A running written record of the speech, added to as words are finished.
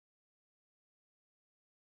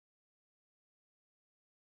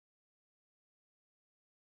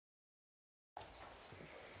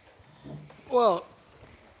Well,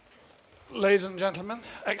 ladies and gentlemen,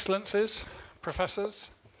 excellencies, professors,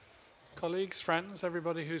 colleagues, friends,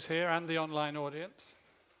 everybody who's here, and the online audience,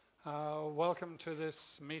 welcome to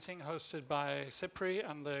this meeting hosted by SIPRI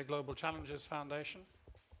and the Global Challenges Foundation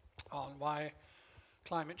on why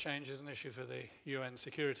climate change is an issue for the UN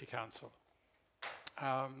Security Council.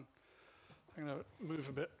 I'm going to move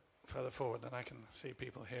a bit further forward, then I can see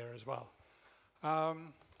people here as well.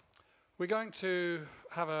 We're going to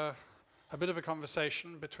have a bit of a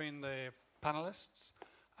conversation between the panelists,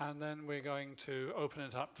 and then we're going to open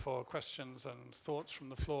it up for questions and thoughts from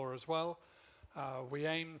the floor as well. We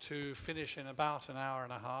aim to finish in about an hour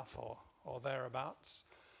and a half or thereabouts.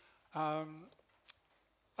 I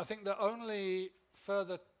think the only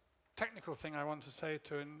further technical thing I want to say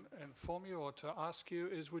to inform you or to ask you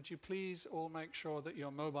is, would you please all make sure that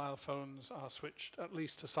your mobile phones are switched at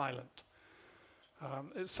least to silent.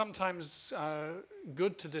 It's sometimes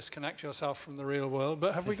good to disconnect yourself from the real world,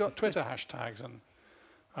 but have we got Twitter hashtags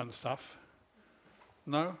and stuff?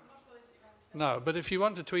 No? No, but if you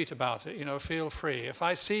want to tweet about it, feel free. If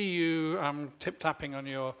I see you tip-tapping on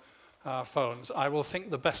your phones, I will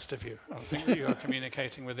think the best of you. I'll think that you're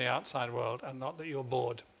communicating with the outside world and not that you're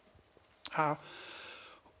bored.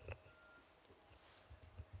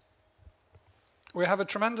 We have a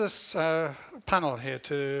tremendous panel here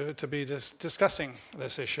to be discussing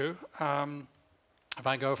this issue. If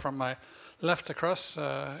I go from my left across,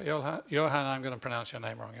 Johan, I'm going to pronounce your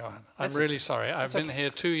name wrong, Johan. I'm really sorry. I've been here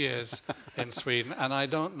 2 years in Sweden, and I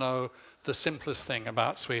don't know the simplest thing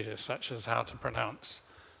about Swedish, such as how to pronounce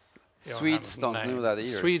Swedes don't know that either.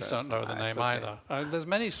 Swedes don't know the name either. There's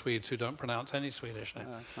many Swedes who don't pronounce any Swedish name.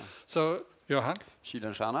 So, Johan.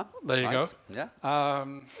 Kuylenstierna. There you go. Yeah.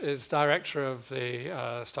 Is director of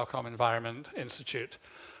the Stockholm Environment Institute.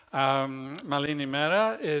 Malini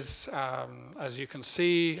Mera is, as you can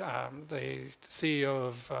see, the CEO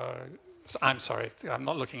of, I'm sorry, I'm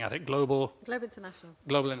not looking at it, Global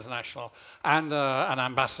International, and an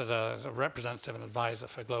ambassador, a representative and advisor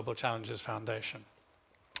for Global Challenges Foundation.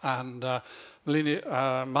 And Malin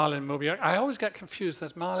Mubiok, I always get confused,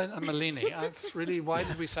 there's Malin and Malini. It's really, why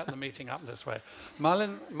did we set the meeting up this way?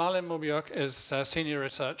 Malin Mubiok is senior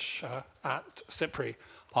research at SIPRI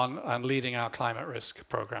and leading our climate risk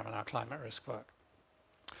program and our climate risk work.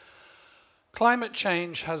 Climate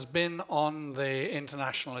change has been on the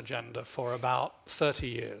international agenda for about 30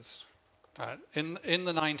 years. In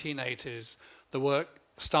the 1980s, the work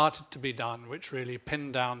started to be done which really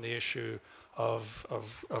pinned down the issue of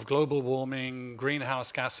global warming,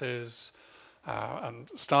 greenhouse gases, and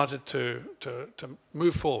started to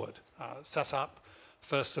move forward. Set up,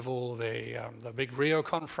 first of all, the big Rio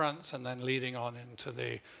conference, and then leading on into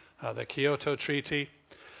the Kyoto Treaty.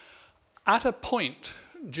 At a point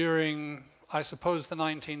during, I suppose, the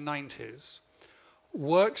 1990s,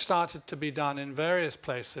 work started to be done in various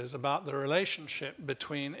places about the relationship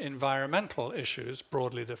between environmental issues,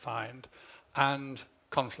 broadly defined, and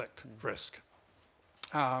conflict risk.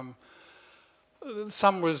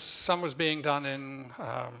 Some was being done in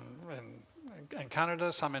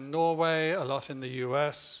Canada, some in Norway, a lot in the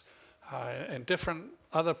US. In different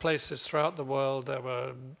other places throughout the world, there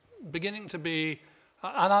were beginning to be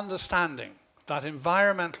an understanding that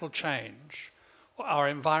environmental change, or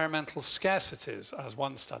environmental scarcities, as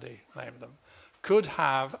one study named them, could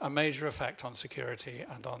have a major effect on security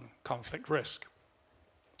and on conflict risk.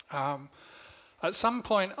 At some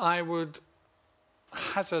point, I would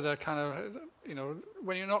hazard a kind of,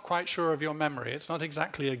 when you're not quite sure of your memory, it's not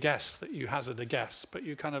exactly a guess that you hazard a guess, but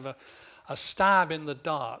you kind of a stab in the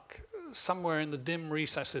dark, somewhere in the dim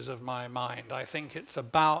recesses of my mind. I think it's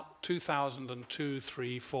about 2002,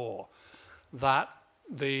 3, 4, that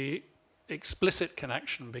the explicit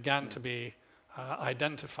connection began to be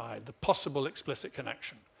identified, the possible explicit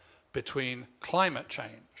connection between climate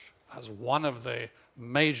change as one of the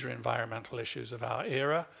major environmental issues of our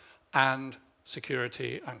era and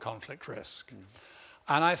security and conflict risk.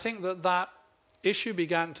 And I think that issue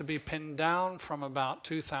began to be pinned down from about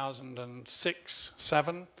 2006,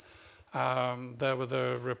 7. There were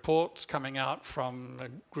the reports coming out from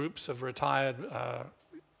groups of retired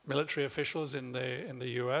military officials in the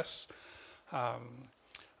US.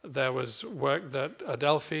 There was work that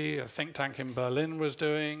Adelphi, a think tank in Berlin, was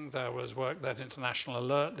doing. There was work that International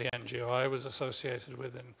Alert, the NGO I was associated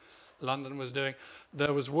with in London, was doing.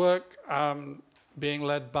 There was work being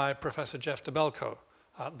led by Professor Jeff DeBelko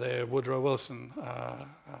at the Woodrow Wilson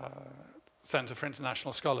Center for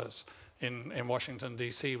International Scholars in Washington,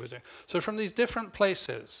 D.C. was doing. So from these different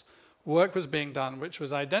places, work was being done which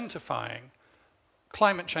was identifying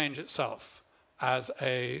climate change itself as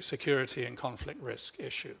a security and conflict risk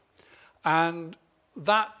issue. And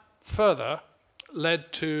that further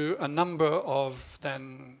led to a number of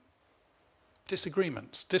then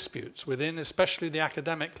disagreements, disputes within especially the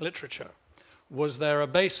academic literature. Was there a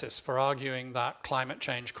basis for arguing that climate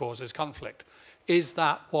change causes conflict? Is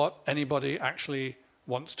that what anybody actually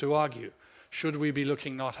wants to argue? Should we be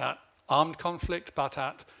looking not at armed conflict, but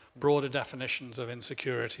at broader definitions of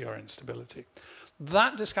insecurity or instability?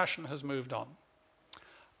 That discussion has moved on.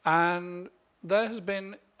 And there has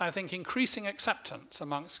been, I think, increasing acceptance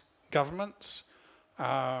amongst governments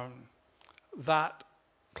that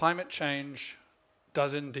climate change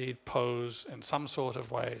does indeed pose in some sort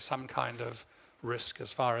of way some kind of risk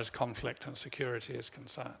as far as conflict and security is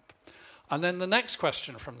concerned. And then the next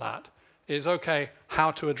question from that is, okay,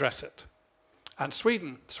 how to address it? And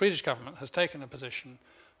the Swedish government has taken a position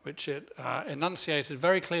which it enunciated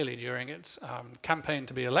very clearly during its campaign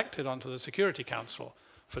to be elected onto the Security Council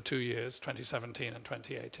for 2 years, 2017 and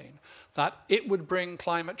 2018, that it would bring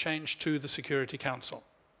climate change to the Security Council.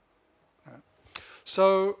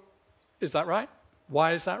 So, is that right?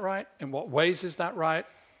 Why is that right? In what ways is that right?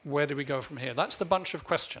 Where do we go from here? That's the bunch of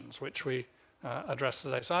questions which we address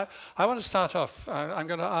today. So I want to start off. I'm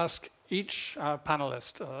going to ask each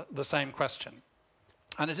panelist the same question.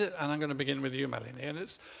 And I'm going to begin with you, Melanie. And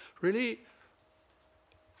it's really,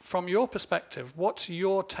 from your perspective, what's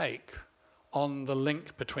your take on the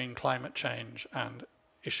link between climate change and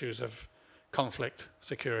issues of conflict,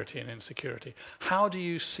 security, and insecurity? How do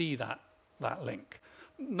you see that link?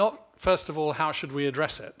 Not, first of all, how should we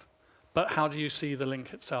address it, but how do you see the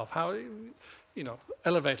link itself? How,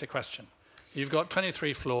 elevate a question. You've got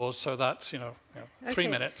 23 floors, so that's, 3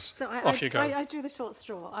 minutes. So off you go. I drew the short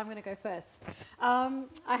straw. I'm going to go first.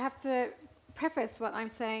 I have to preface what I'm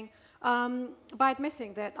saying by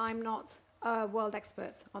admitting that I'm not a world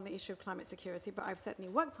expert on the issue of climate security, but I've certainly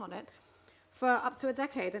worked on it for up to a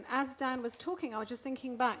decade. And as Dan was talking, I was just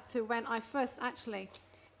thinking back to when I first actually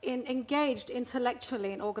engaged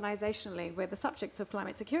intellectually and organizationally with the subjects of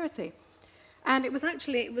climate security. And it was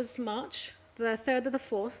March the 3rd of the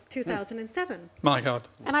 4th, 2007. My God.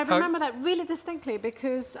 And I remember that really distinctly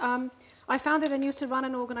because I founded and used to run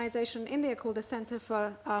an organization in India called the Center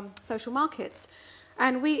for Social Markets.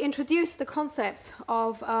 And we introduced the concept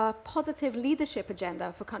of a positive leadership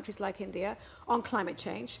agenda for countries like India on climate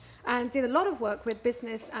change and did a lot of work with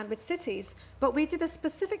business and with cities. But we did a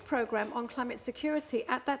specific program on climate security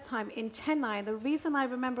at that time in Chennai. And the reason I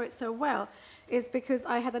remember it so well is because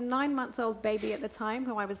I had a 9-month-old baby at the time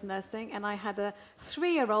who I was nursing, and I had a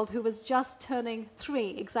 3-year-old who was just turning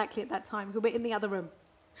 3 exactly at that time, who were in the other room.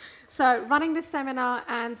 So running this seminar,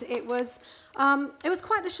 and it was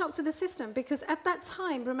quite the shock to the system, because at that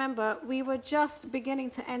time, remember, we were just beginning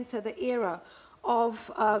to enter the era of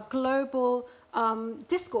global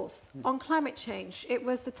discourse on climate change. It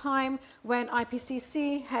was the time when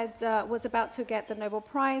IPCC was about to get the Nobel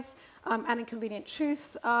Prize, An Inconvenient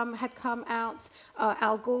Truth had come out.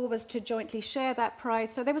 Al Gore was to jointly share that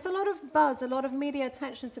prize. So there was a lot of buzz, a lot of media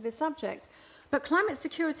attention to this subject. But climate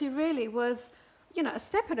security really was, a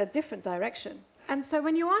step in a different direction. And so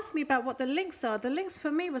when you ask me about what the links are, the links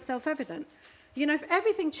for me were self-evident. If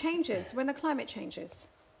everything changes when the climate changes,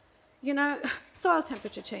 soil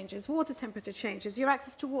temperature changes, water temperature changes, your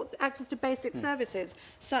access to basic services,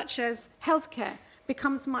 such as healthcare,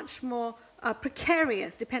 becomes much more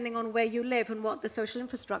precarious depending on where you live and what the social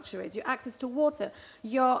infrastructure is. Your access to water,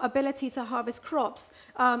 your ability to harvest crops,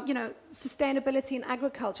 sustainability in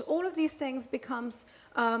agriculture, all of these things becomes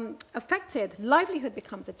affected. Livelihood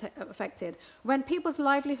becomes affected. When people's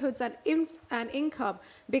livelihoods and income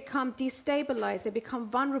become destabilized, they become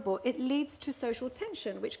vulnerable, it leads to social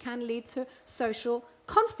tension, which can lead to social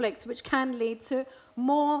conflict, which can lead to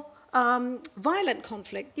more violent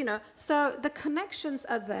conflict, So the connections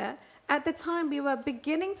are there. At the time, we were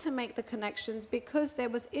beginning to make the connections because there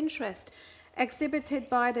was interest exhibited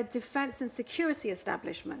by the defense and security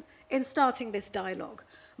establishment in starting this dialogue.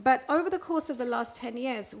 But over the course of the last 10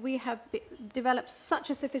 years, we have developed such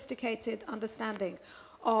a sophisticated understanding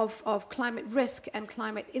of climate risk and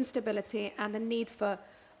climate instability and the need for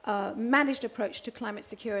a managed approach to climate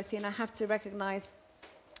security. And I have to recognize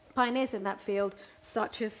pioneers in that field,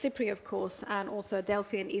 such as CIPRI, of course, and also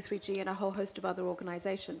Delphi and E3G and a whole host of other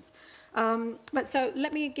organizations. But so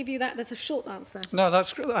let me give you that. That's a short answer. No,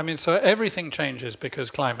 that's good. I mean, so everything changes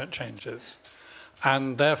because climate changes.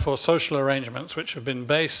 And therefore, social arrangements which have been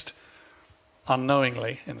based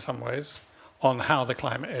unknowingly, in some ways, on how the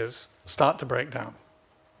climate is, start to break down.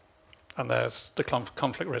 And there's the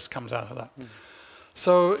conflict risk comes out of that.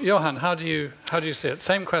 So, Johan, how do you see it?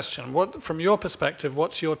 Same question. From your perspective,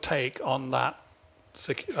 what's your take on that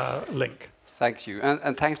link? Thank you,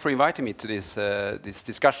 and thanks for inviting me to this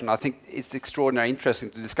discussion. I think it's extraordinarily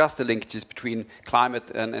interesting to discuss the linkages between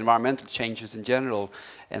climate and environmental changes in general,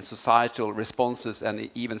 and societal responses,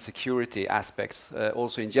 and even security aspects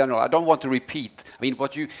also in general. I don't want to repeat. I mean,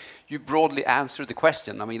 what you broadly answered the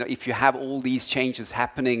question. I mean, if you have all these changes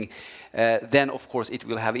happening, then of course it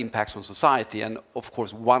will have impacts on society, and of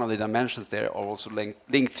course one of the dimensions there are also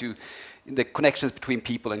linked to the connections between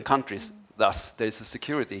people and countries. Thus, there is a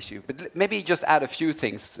security issue. But maybe just add a few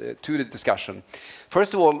things to the discussion.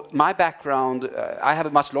 First of all, my background, I have a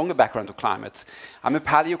much longer background to climate. I'm a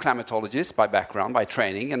paleoclimatologist by background, by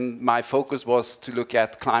training, and my focus was to look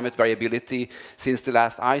at climate variability since the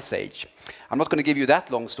last ice age. I'm not going to give you that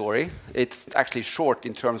long story. It's actually short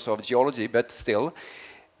in terms of geology, but still.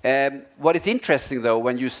 What is interesting, though,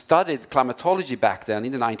 when you studied climatology back then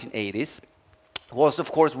in the 1980s, was,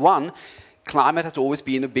 of course, one, climate has always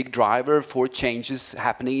been a big driver for changes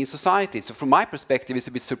happening in society. So from my perspective, it's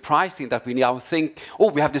a bit surprising that we now think, oh,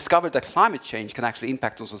 we have discovered that climate change can actually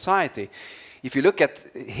impact on society. If you look at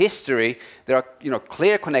history, there are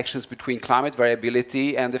clear connections between climate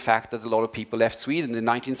variability and the fact that a lot of people left Sweden in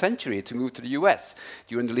the 19th century to move to the US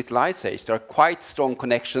during the Little Ice Age. There are quite strong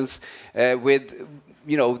connections with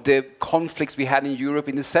the conflicts we had in Europe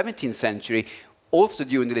in the 17th century, also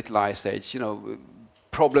during the Little Ice Age,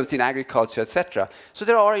 problems in agriculture, etc. So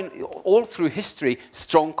there are, all through history,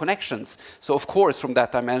 strong connections. So of course, from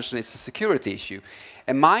that dimension, it's a security issue.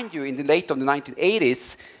 And mind you, in the late of the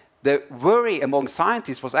 1980s, the worry among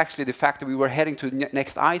scientists was actually the fact that we were heading to the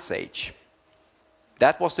next ice age.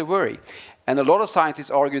 That was the worry. And a lot of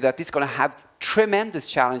scientists argue that this is going to have tremendous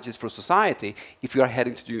challenges for society if we are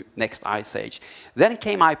heading to the next ice age. Then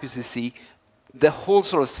came IPCC, the whole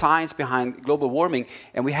sort of science behind global warming,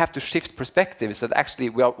 and we have to shift perspectives that actually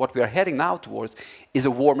what we are heading now towards is a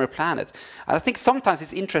warmer planet. And I think sometimes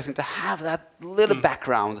it's interesting to have that little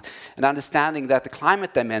background and understanding that the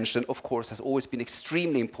climate dimension, of course, has always been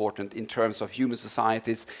extremely important in terms of human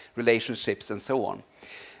societies, relationships, and so on.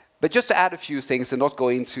 But just to add a few things and not go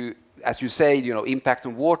into, as you say, impacts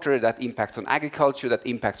on water, that impacts on agriculture, that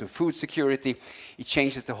impacts on food security. It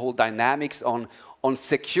changes the whole dynamics on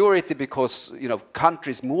security because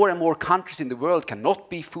more and more countries in the world cannot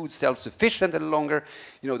be food self-sufficient any longer.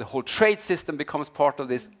 The whole trade system becomes part of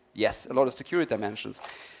this. Yes, a lot of security dimensions.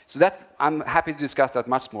 So that I'm happy to discuss that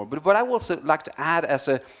much more. But what I would also like to add as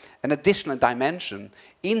an additional dimension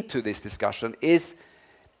into this discussion is,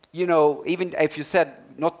 even if you said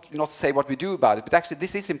not say what we do about it, but actually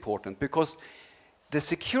this is important because the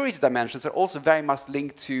security dimensions are also very much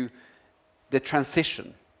linked to the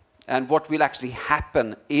transition and what will actually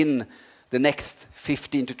happen in the next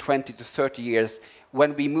 15 to 20 to 30 years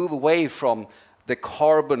when we move away from the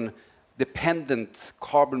carbon-dependent,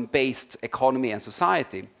 carbon-based economy and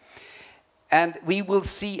society. And we will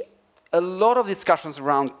see a lot of discussions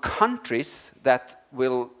around countries that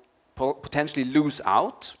will potentially lose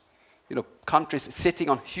out, countries sitting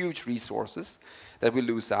on huge resources that will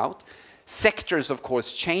lose out, sectors, of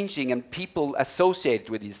course, changing and people associated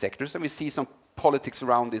with these sectors, and we see some politics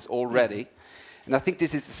around this already. And I think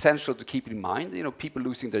this is essential to keep in mind, people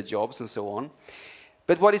losing their jobs and so on.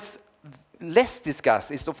 But what is less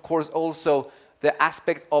discussed is, of course, also the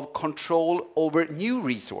aspect of control over new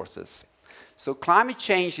resources. So climate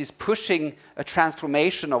change is pushing a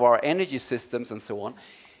transformation of our energy systems and so on.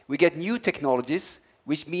 We get new technologies,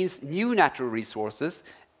 which means new natural resources,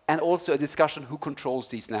 and also a discussion who controls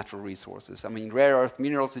these natural resources. I mean, rare earth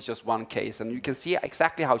minerals is just one case, and you can see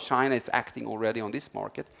exactly how China is acting already on this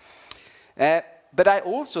market. But I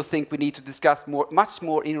also think we need to discuss much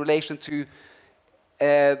more in relation to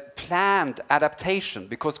planned adaptation,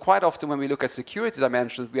 because quite often when we look at security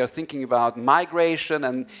dimensions, we are thinking about migration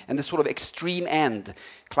and the sort of extreme end,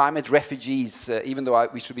 climate refugees, even though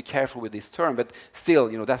we should be careful with this term, but still,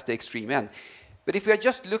 that's the extreme end. But if we are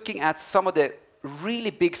just looking at some of the really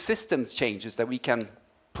big systems changes that we can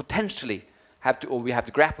potentially have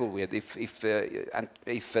to grapple with if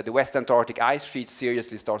the West Antarctic ice sheet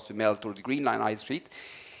seriously starts to melt, or the Greenland ice sheet,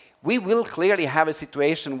 we will clearly have a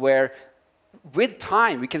situation where with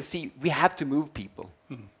time we can see we have to move people.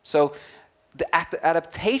 So the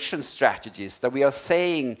adaptation strategies that we are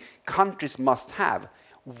saying countries must have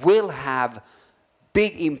will have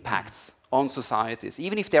big impacts on societies,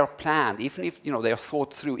 even if they are planned, even if they are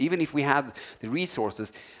thought through, even if we have the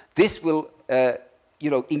resources. This will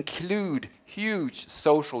include huge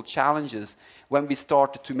social challenges when we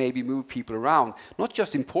start to maybe move people around, not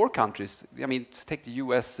just in poor countries. I mean, take the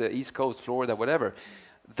US, East Coast, Florida, whatever.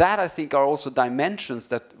 that I think are also dimensions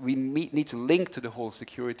that we need to link to the whole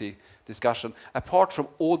security discussion, apart from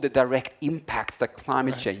all the direct impacts that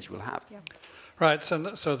climate change will have. Yeah. Right,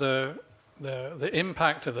 so the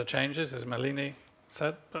impact of the changes, as Malini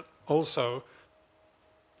said, but also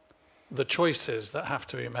the choices that have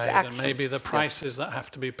to be made and maybe the prices that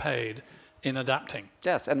have to be paid in adapting.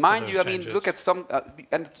 Yes, and mind you, I mean, changes. look at some,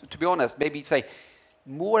 and to be honest, maybe say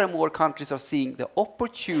more and more countries are seeing the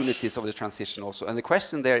opportunities of the transition also. And the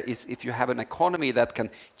question there is if you have an economy that can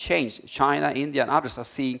change, China, India, and others are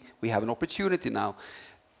seeing we have an opportunity now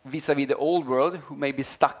vis-a-vis the old world who may be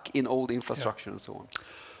stuck in old infrastructure and so on.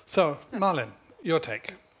 So, Malin, your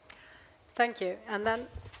take. Thank you. And then,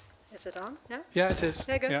 is it on? Yeah? Yeah, it is.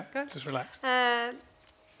 Yeah, good, yeah, good. just relax.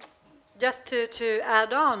 Just to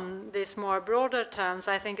add on these more broader terms,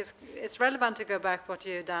 I think it's relevant to go back what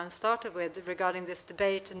you, Dan, started with regarding this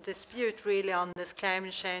debate and dispute really on this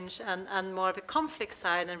climate change and more of a conflict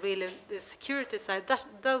side and really the security side,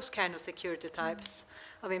 those kind of security types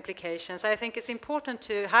of implications. I think it's important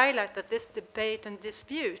to highlight that this debate and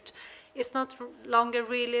dispute is not longer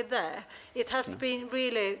really there. It has been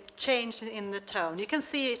really changed in the tone. You can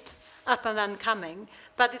see it up and then coming,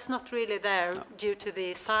 but it's not really there due to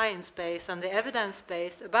the science base and the evidence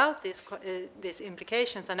base about these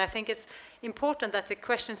implications. And I think it's important that the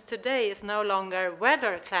questions today is no longer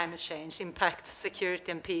whether climate change impacts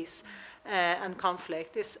security and peace and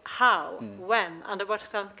conflict, is how, when, under what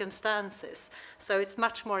circumstances. So it's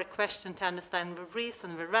much more a question to understand the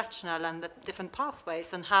reason, the rationale, and the different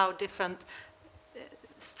pathways and how different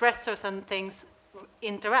stressors and things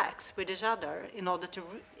interact with each other in order to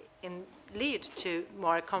lead to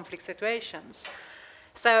more conflict situations.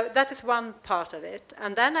 So that is one part of it.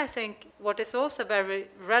 And then I think what is also very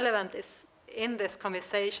relevant is in this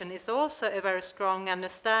conversation is also a very strong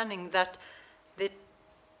understanding that the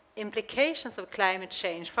implications of climate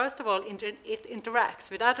change, first of all, it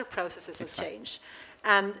interacts with other processes of change,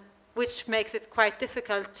 and which makes it quite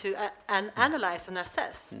difficult to analyze and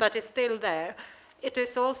assess, but it's still there. It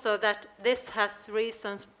is also that this has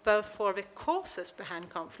reasons both for the causes behind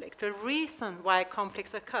conflict, the reason why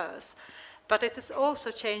conflicts occurs, but it is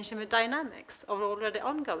also changing the dynamics of already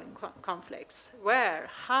ongoing conflicts,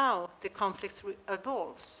 how the conflicts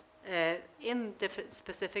evolves in different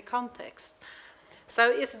specific contexts. So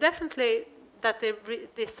it's definitely that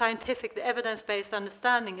the scientific, the evidence-based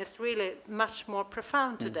understanding is really much more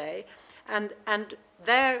profound today, and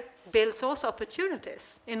there builds also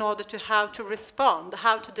opportunities in order to how to respond,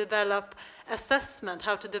 how to develop assessment,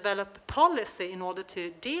 how to develop policy in order to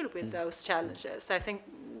deal with those challenges. I think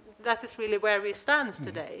that is really where we stand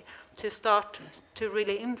today, to start to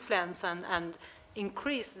really influence and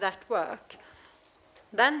increase that work.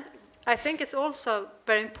 Then I think it's also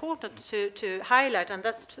very important to highlight, and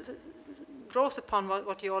that draws upon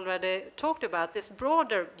what you already talked about, this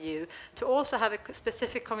broader view, to also have a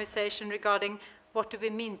specific conversation regarding what do we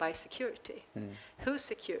mean by security? Whose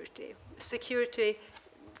security? Security,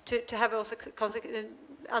 to have also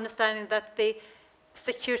understanding that the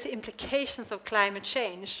security implications of climate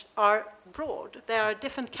change are broad. There are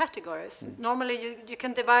different categories. Normally you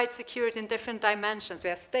can divide security in different dimensions. We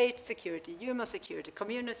have state security, human security,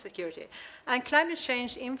 community security. And climate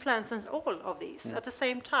change influences all of these at the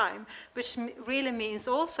same time, which really means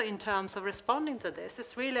also in terms of responding to this,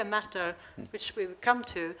 it's really a matter which we will come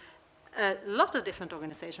to a lot of different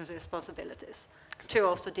organizations with responsibilities to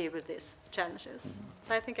also deal with these challenges.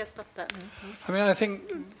 So I think I stopped there. I mean, I think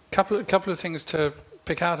a couple of things to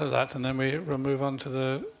pick out of that, and then we'll move on to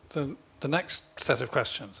the next set of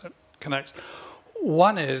questions that connect.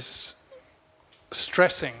 One is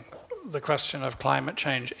stressing the question of climate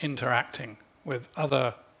change interacting with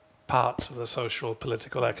other parts of the social,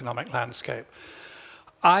 political, economic landscape.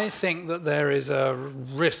 I think that there is a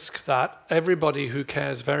risk that everybody who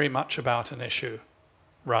cares very much about an issue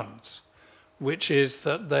runs, which is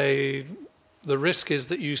that the risk is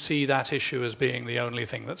that you see that issue as being the only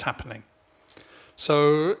thing that's happening.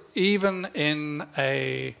 So even in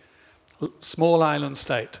a small island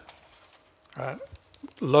state, right,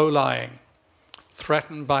 low-lying,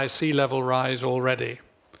 threatened by sea level rise already,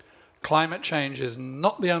 climate change is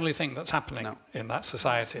not the only thing that's happening in that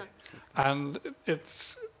society. And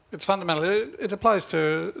it's fundamental. It applies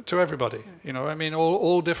to everybody. You know, I mean,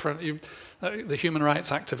 all different. The human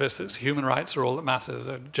rights activists, it's human rights are all that matters.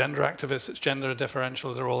 The gender activists, it's gender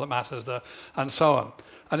differentials are all that matters, and so on.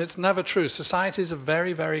 And it's never true. Societies are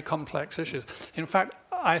very, very complex issues. In fact,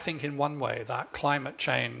 I think in one way that climate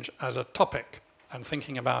change as a topic and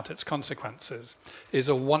thinking about its consequences is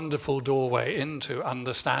a wonderful doorway into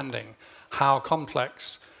understanding how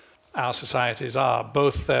complex our societies are,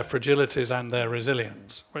 both their fragilities and their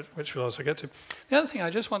resilience, which we'll also get to. The other thing I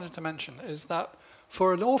just wanted to mention is that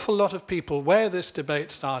for an awful lot of people, where this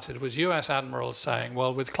debate started was US admirals saying,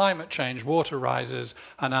 well, with climate change, water rises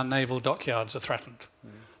and our naval dockyards are threatened.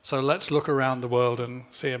 So let's look around the world and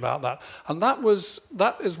see about that. And that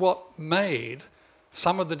is what made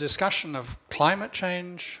some of the discussion of climate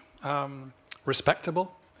change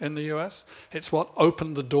respectable in the US. It's what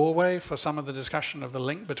opened the doorway for some of the discussion of the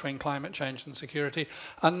link between climate change and security.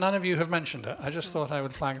 And none of you have mentioned it. I just thought I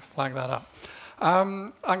would flag that up.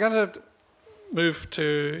 I'm going to move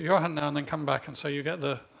to Johan now and then come back, and so you get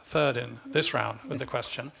the third in this round with the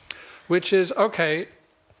question, which is, okay,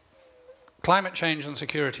 climate change and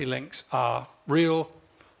security links are real,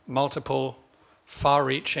 multiple,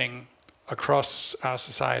 far-reaching across our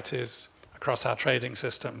societies, across our trading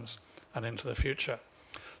systems, and into the future.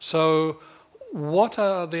 So what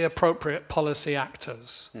are the appropriate policy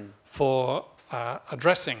actors for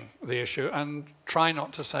addressing the issue, and try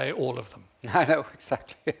not to say all of them? I know,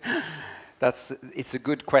 exactly. It's a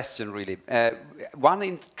good question, really. One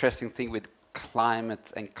interesting thing with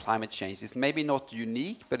climate and climate change is maybe not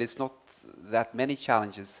unique, but it's not that many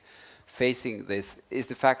challenges facing this, is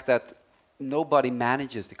the fact that nobody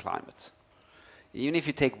manages the climate. Even if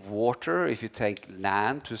you take water, if you take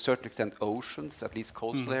land, to a certain extent oceans, at least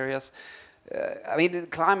coastal areas, I mean, the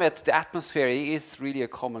climate, the atmosphere is really a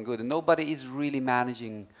common good, and nobody is really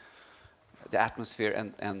managing the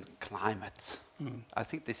atmosphere and climate. I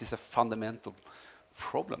think this is a fundamental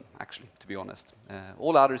problem, actually, to be honest.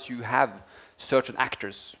 All others, you have certain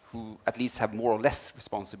actors who at least have more or less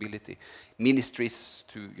responsibility. Ministries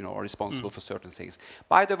are responsible for certain things.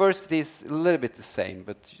 Biodiversity is a little bit the same,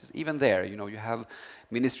 but even there, you have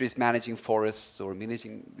ministries managing forests or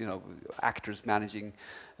managing, actors managing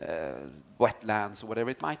wetlands or whatever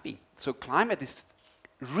it might be. So climate is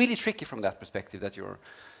really tricky from that perspective that you're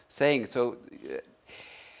saying. So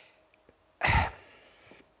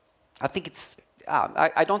I think it's,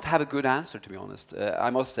 I don't have a good answer, to be honest, I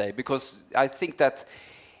must say, because I think that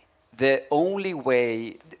the only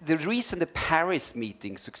way, the reason the Paris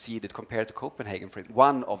meeting succeeded compared to Copenhagen, for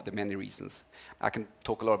one of the many reasons, I can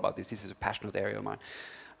talk a lot about this is a passionate area of mine.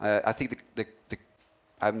 I think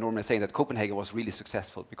I'm normally saying that Copenhagen was really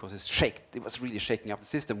successful because it was really shaking up the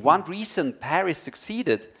system. One reason Paris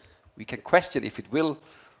succeeded, we can question if it will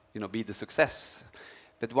be the success,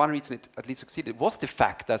 but one reason it at least succeeded was the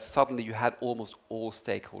fact that suddenly you had almost all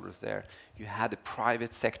stakeholders there. You had the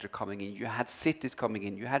private sector coming in, you had cities coming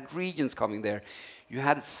in, you had regions coming there. You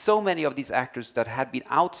had so many of these actors that had been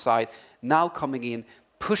outside, now coming in,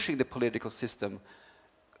 pushing the political system,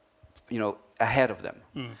 ahead of them.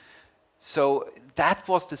 So that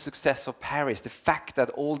was the success of Paris, the fact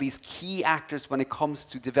that all these key actors, when it comes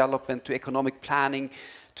to development, to economic planning,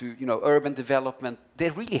 to urban development,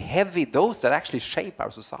 they're really heavy, those that actually shape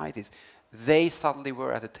our societies. They suddenly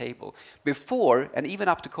were at the table. Before, and even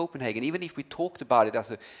up to Copenhagen, even if we talked about it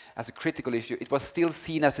as a critical issue, it was still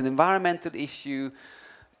seen as an environmental issue,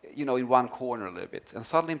 in one corner a little bit. And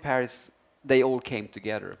suddenly in Paris, they all came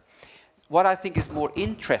together. What I think is more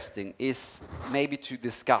interesting is maybe to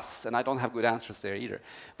discuss, and I don't have good answers there either,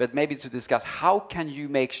 but maybe to discuss how can you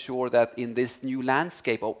make sure that in this new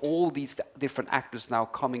landscape of all these different actors now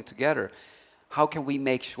coming together, how can we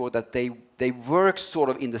make sure that they work sort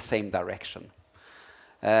of in the same direction?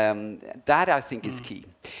 That I think is key.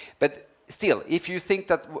 But still, if you think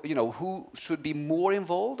that, who should be more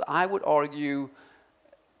involved, I would argue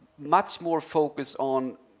much more focus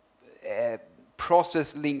on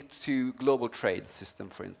process linked to global trade system,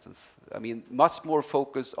 for instance. I mean, much more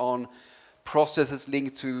focus on processes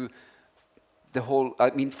linked to the whole,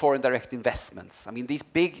 foreign direct investments. I mean, these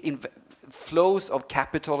big flows of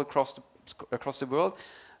capital across the world,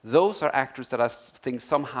 those are actors that I think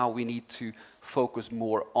somehow we need to focus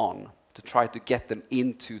more on, to try to get them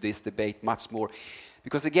into this debate much more.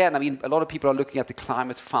 Because again, a lot of people are looking at the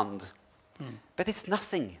climate fund, but it's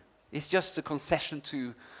nothing. It's just a concession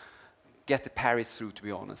to get the Paris through, to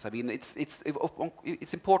be honest.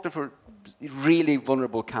 It's important for really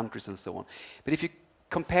vulnerable countries and so on. But if you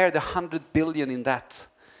compare the 100 billion in that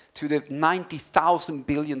to the 90,000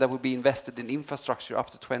 billion that will be invested in infrastructure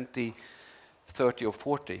up to 2030 or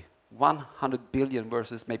 40, 100 billion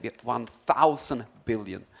versus maybe 1,000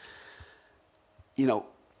 billion,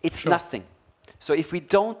 it's nothing. So if we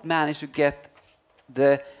don't manage to get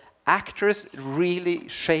the actors really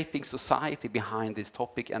shaping society behind this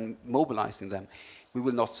topic and mobilizing them, we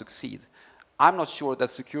will not succeed. I'm not sure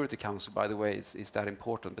that Security Council, by the way, is that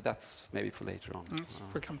important, but that's maybe for later on.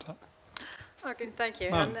 If we come to that. Okay, thank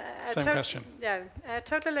you. Same question. Yeah, I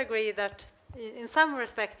totally agree that in some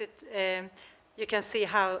respect, you can see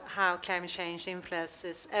how climate change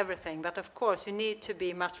influences everything, but of course you need to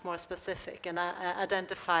be much more specific and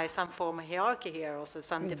identify some form of hierarchy here, also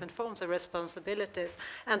some different forms of responsibilities,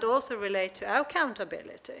 and also relate to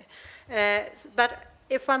accountability. But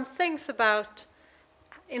if one thinks about,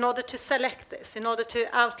 in order to select this, in order to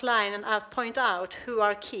outline and point out who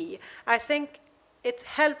are key, I think it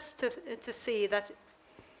helps to see that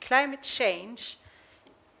climate change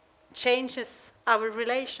changes our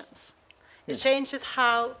relations. It changes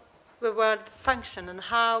how the world functions and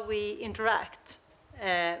how we interact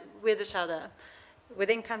with each other,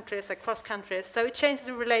 within countries, across countries. So it changes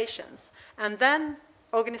the relations. And then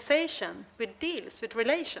organization which deals with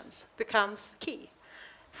relations becomes key.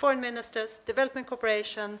 Foreign ministers, development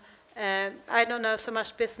cooperation, I don't know so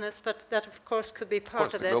much business, but that of course could be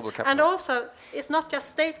part of this. And also, it's not just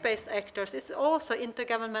state-based actors, it's also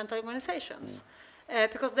intergovernmental organizations.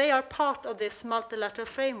 Because they are part of this multilateral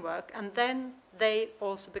framework, and then they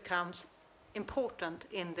also become important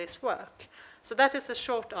in this work. So that is a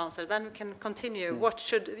short answer. Then we can continue. What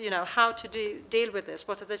should, how to deal with this?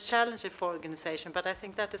 What are the challenges for organization? But I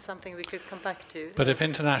think that is something we could come back to. But if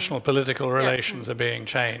international political relations are being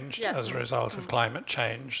changed as a result of climate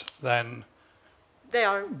change, then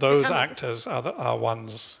those actors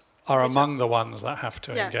are among the ones that have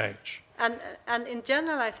to engage. And in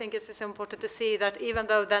general, I think it is important to see that even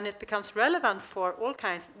though then it becomes relevant for all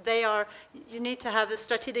kinds, you need to have a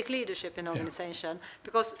strategic leadership in organization,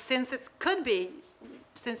 because since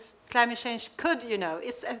climate change could,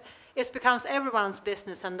 it becomes everyone's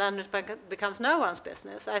business, and then it becomes no one's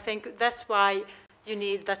business. I think that's why you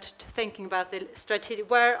need that thinking about the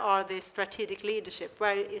strategic, where are the strategic leadership,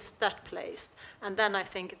 where is that placed? And then I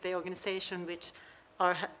think the organization which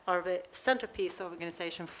are the centerpiece of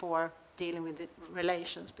organization for dealing with the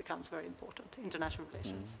relations becomes very important, international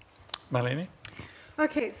relations. Malini?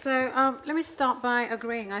 Okay, so let me start by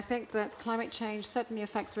agreeing. I think that climate change certainly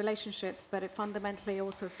affects relationships, but it fundamentally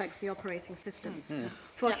also affects the operating systems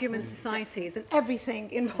for human societies and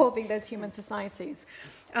everything involving those human societies.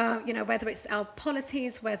 Whether it's our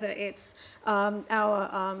polities, whether it's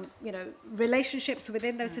our relationships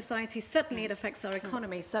within those societies, certainly it affects our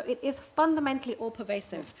economy. So it is fundamentally all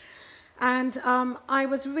pervasive. And I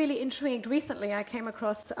was really intrigued. Recently, I came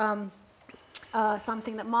across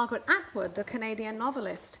something that Margaret Atwood, the Canadian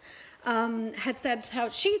novelist, had said how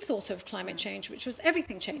she thought of climate change, which was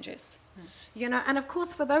everything changes. And of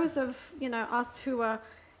course, for those of us who are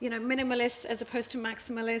minimalists as opposed to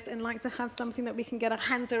maximalists and like to have something that we can get our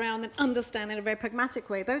hands around and understand in a very pragmatic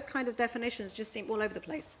way, those kind of definitions just seem all over the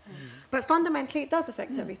place. But fundamentally, it does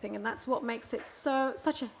affect everything, and that's what makes it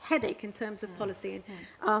such a headache in terms of policy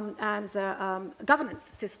and governance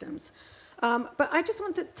systems. But I just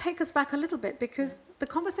want to take us back a little bit, because the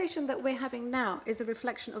conversation that we're having now is a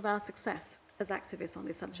reflection of our success as activists on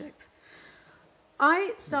this subject.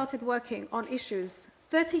 I started working on issues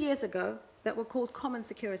 30 years ago that were called common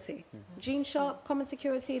security. Gene Sharp, common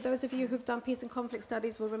security, those of you who've done peace and conflict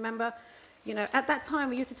studies will remember, at that time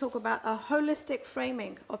we used to talk about a holistic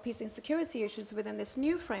framing of peace and security issues within this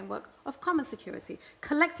new framework of common security,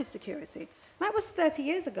 collective security. That was 30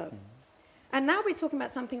 years ago. And now we're talking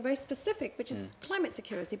about something very specific, which is climate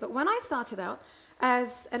security. But when I started out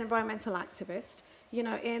as an environmental activist,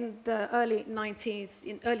 in the early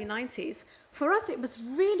 90s, for us it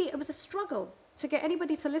was a struggle to get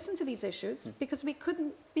anybody to listen to these issues, because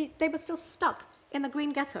they were still stuck in the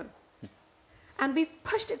green ghetto. And we've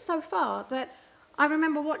pushed it so far that I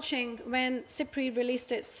remember watching when CIPRI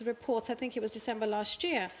released its report, I think it was December last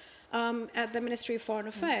year, at the Ministry of Foreign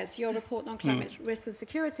Affairs, your report on climate risk and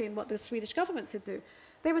security and what the Swedish government should do.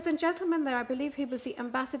 There was a gentleman there, I believe he was the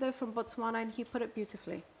ambassador from Botswana, and he put it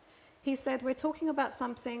beautifully. He said, we're talking about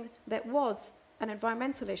something that was an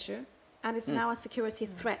environmental issue and is now a security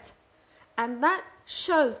threat. And that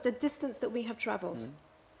shows the distance that we have traveled.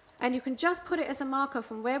 And you can just put it as a marker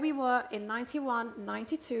from where we were in 91,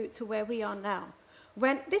 92 to where we are now.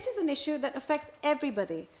 When this is an issue that affects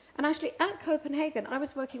everybody. And actually at Copenhagen, I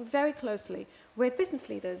was working very closely with business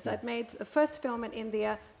leaders. I'd made the first film in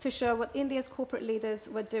India to show what India's corporate leaders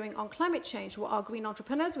were doing on climate change, what our green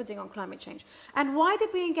entrepreneurs were doing on climate change. And why did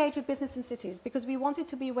we engage with business in cities? Because we wanted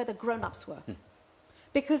to be where the grown-ups were.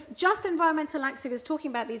 Because just environmental activists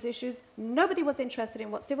talking about these issues, nobody was interested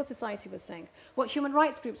in what civil society was saying, what human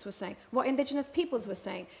rights groups were saying, what indigenous peoples were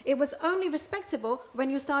saying. It was only respectable when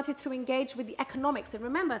you started to engage with the economics. And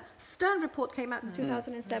remember, Stern report came out in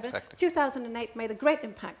 2007, exactly. 2008 made a great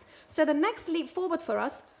impact. So the next leap forward for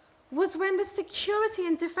us was when the security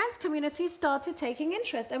and defense community started taking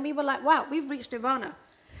interest. And we were like, wow, we've reached nirvana.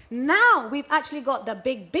 Now we've actually got the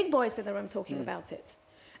big boys in the room talking about it.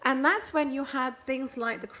 And that's when you had things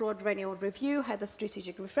like the Quadrennial Review, had the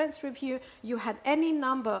Strategic Reference Review, you had any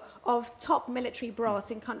number of top military brass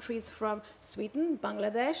in countries from Sweden,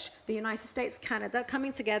 Bangladesh, the United States, Canada,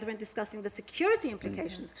 coming together and discussing the security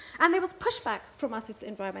implications. And there was pushback from us as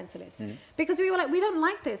environmentalists. Because we were like, we don't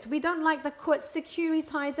like this. We don't like the, quote,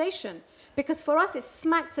 securitization. Because for us, it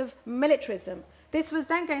smacked of militarism. This was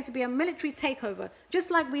then going to be a military takeover.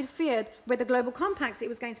 Just like we'd feared with the Global Compact, it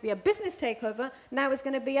was going to be a business takeover. Now it's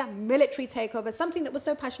going to be a military takeover, something that was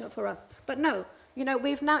so passionate for us. But no, you know,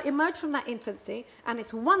 we've now emerged from that infancy, and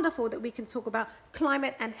it's wonderful that we can talk about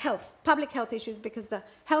climate and health, public health issues, because the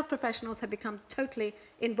health professionals have become totally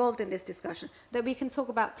involved in this discussion. That we can talk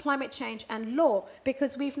about climate change and law,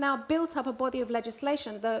 because we've now built up a body of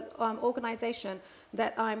legislation. The organization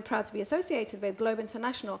that I'm proud to be associated with, Globe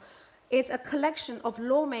International, is a collection of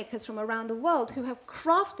lawmakers from around the world who have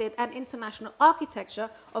crafted an international architecture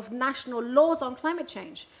of national laws on climate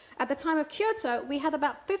change. At the time of Kyoto, we had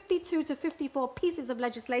about 52 to 54 pieces of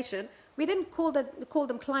legislation. We didn't call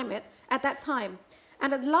them climate at that time.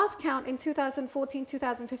 And at the last count in 2014,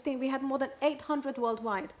 2015, we had more than 800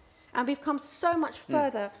 worldwide. And we've come so much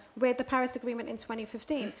further with the Paris Agreement in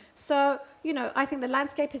 2015. So, you know, I think the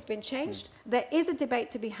landscape has been changed. There is a debate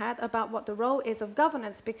to be had about what the role is of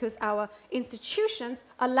governance, because our institutions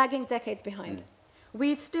are lagging decades behind.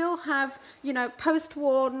 We still have, you know,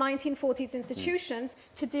 post-war 1940s institutions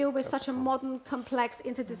to deal with such a modern, complex,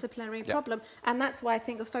 interdisciplinary problem. And that's why I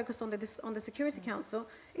think a focus on the Security Council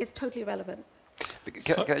is totally relevant.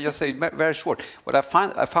 Can I just say very short? What I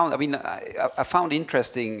found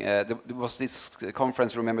interesting. There was this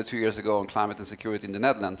conference, remember, 2 years ago on climate and security in the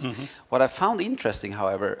Netherlands. What I found interesting,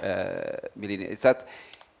 however, Melina, is that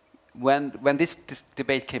when this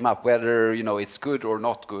debate came up, whether it's good or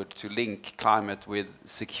not good to link climate with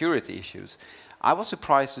security issues, I was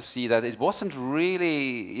surprised to see that it wasn't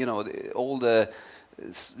really all the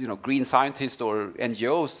green scientists or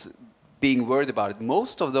NGOs being worried about it.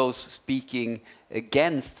 Most of those speaking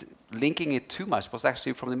against linking it too much was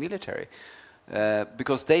actually from the military,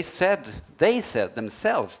 because they said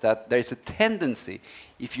themselves that there is a tendency,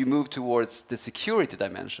 if you move towards the security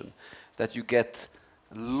dimension, that you get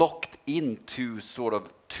locked into sort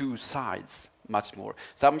of two sides much more.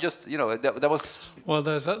 So I'm just, that was... Well,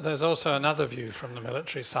 there's also another view from the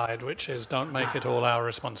military side, which is don't make it all our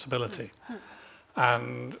responsibility.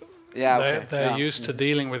 And they're used to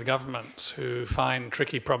dealing with governments who find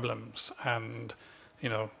tricky problems, and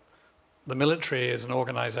the military is an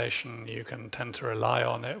organization you can tend to rely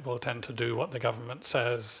on. It will tend to do what the government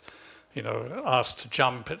says. Asked to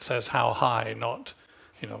jump, it says how high, not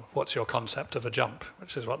what's your concept of a jump,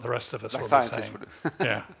 which is what the rest of us will be saying.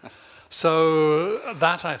 Yeah. So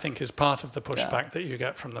that, I think, is part of the pushback that you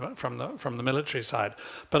get from the military side.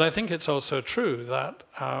 But I think it's also true that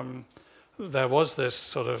there was this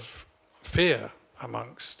sort of fear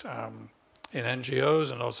amongst in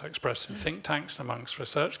NGOs, and also expressed in think tanks and amongst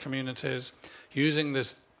research communities, using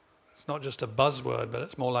this, it's not just a buzzword, but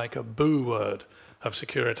it's more like a boo word of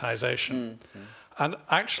securitization. And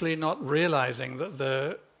actually not realizing that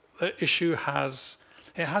the issue has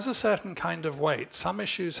a certain kind of weight. Some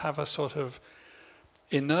issues have a sort of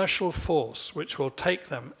inertial force which will take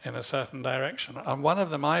them in a certain direction. And one of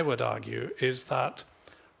them, I would argue, is that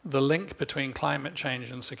the link between climate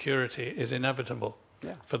change and security is inevitable,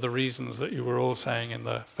 for the reasons that you were all saying in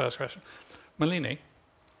the first question. Malini,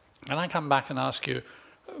 can I come back and ask you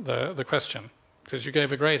the question? Because you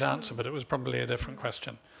gave a great answer, but it was probably a different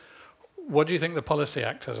question. What do you think the policy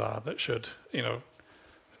actors are that should,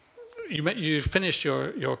 you finished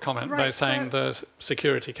your comment by saying the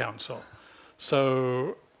Security Council.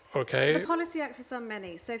 So, okay. The policy actors are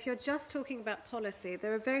many. So if you're just talking about policy,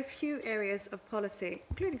 there are very few areas of policy,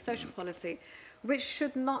 including social policy, which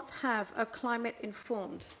should not have a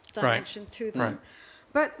climate-informed dimension to them.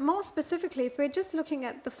 But more specifically, if we're just looking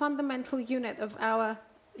at the fundamental unit of our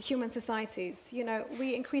human societies,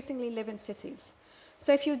 we increasingly live in cities.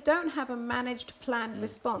 So if you don't have a managed, planned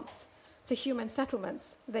response to human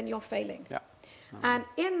settlements, then you're failing. And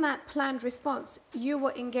in that planned response, you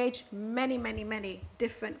will engage many, many, many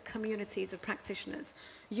different communities of practitioners.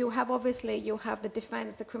 You'll have the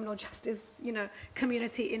defense, the criminal justice,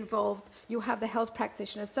 community involved. You'll have the health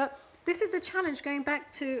practitioners. So this is the challenge, going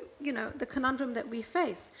back to, the conundrum that we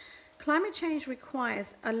face. Climate change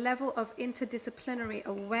requires a level of interdisciplinary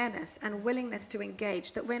awareness and willingness to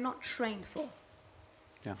engage that we're not trained for.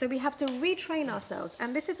 So we have to retrain ourselves.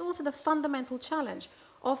 And this is also the fundamental challenge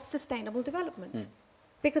of sustainable development.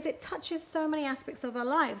 because it touches so many aspects of our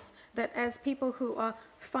lives that as people who are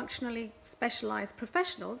functionally specialized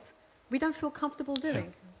professionals, we don't feel comfortable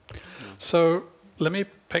doing. So let me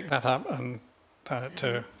pick that up and turn it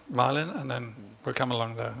to Malin, and then we'll come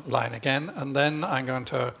along the line again, and then I'm going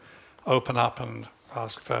to open up and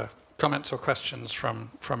ask for comments or questions from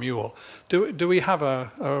you all. Do we have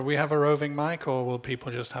a roving mic, or will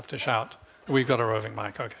people just have to shout? We've got a roving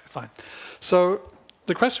mic. Okay, fine. So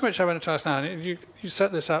the question which I wanted to ask now, and you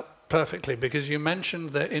set this up perfectly because you mentioned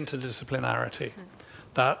the interdisciplinarity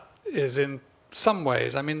that is in some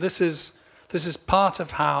ways. I mean, this is part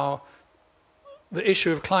of how the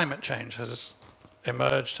issue of climate change has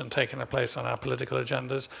emerged and taken a place on our political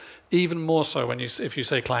agendas, even more so if you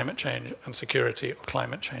say climate change and security, or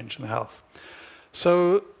climate change and health.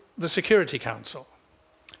 So the Security Council,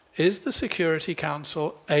 is the Security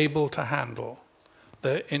Council able to handle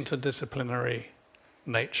the interdisciplinary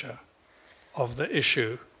nature of the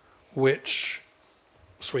issue which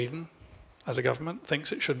Sweden, as a government,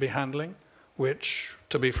 thinks it should be handling, which,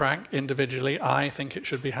 to be frank, individually, I think it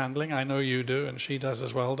should be handling. I know you do, and she does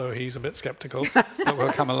as well, though he's a bit skeptical, but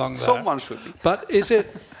we'll come along there. Someone should be. But is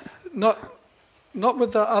it not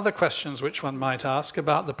with the other questions which one might ask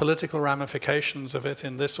about the political ramifications of it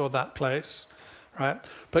in this or that place, right?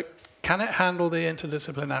 But can it handle the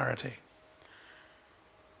interdisciplinarity?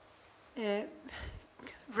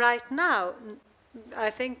 Right now, I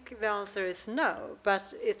think the answer is no,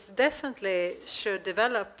 but it's definitely should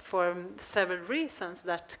develop for several reasons,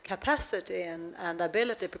 that capacity and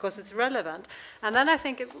ability, because it's relevant. And then I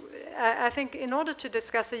think in order to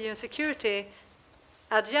discuss the UN security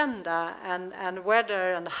agenda and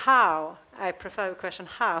whether and how, I prefer the question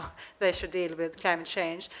how they should deal with climate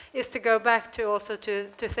change, is to go back to also to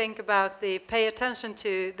think about pay attention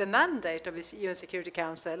to the mandate of the UN Security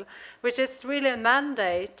Council, which is really a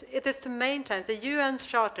mandate. It is to maintain, the UN's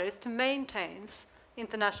charter is to maintain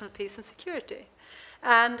international peace and security.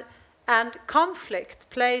 And conflict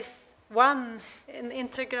plays an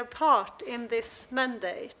integral part in this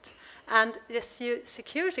mandate. And the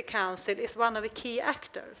Security Council is one of the key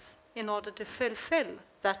actors in order to fulfill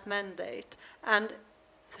that mandate. And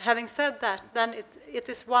having said that, then it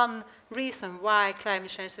is one reason why climate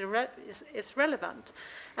change is relevant.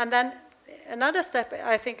 And then another step,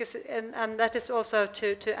 I think, is, and that is also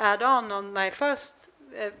to add on my first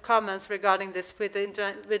comments regarding this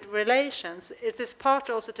with relations, it is part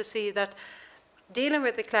also to see that dealing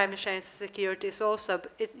with the climate change and security is also,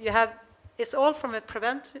 it's all from a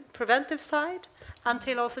preventive side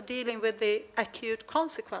until also dealing with the acute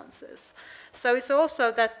consequences. So it's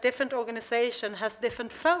also that different organizations has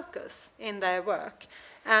different focus in their work.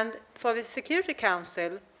 And for the Security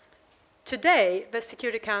Council, today the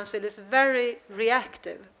Security Council is a very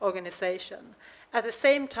reactive organization. At the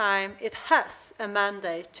same time, it has a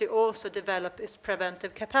mandate to also develop its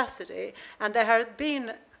preventive capacity. And there have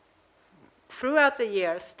been, throughout the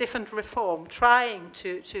years, different reform trying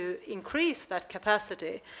to increase that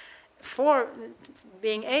capacity for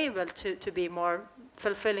being able to be more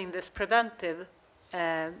fulfilling this preventive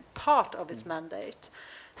part of its mandate.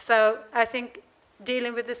 So I think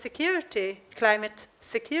dealing with the climate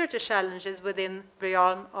security challenges within the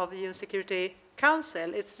realm of the UN Security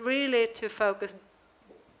Council, it's really to focus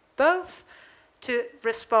both to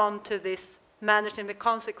respond to this managing the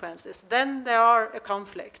consequences. Then there are a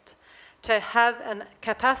conflict, to have a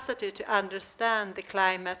capacity to understand the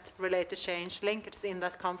climate-related change linkages in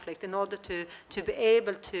that conflict in order to be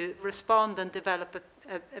able to respond and develop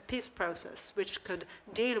a peace process which could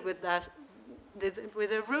deal with that, with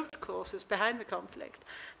the root causes behind the conflict.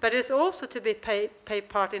 But it's also to pay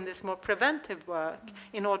part in this more preventive work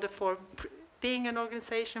in order for being an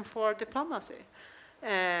organization for diplomacy,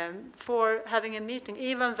 for having a meeting,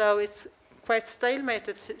 even though it's quite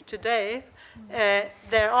stalemated today,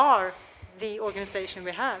 there are the organization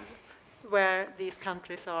we have where these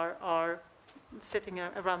countries are sitting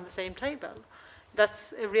around the same table.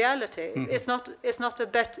 That's a reality. Mm-hmm. It's not the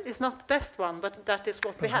best one, but that is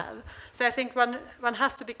what we have. So I think one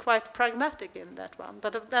has to be quite pragmatic in that one.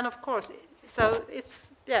 But then, of course, so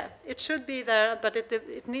it should be there, but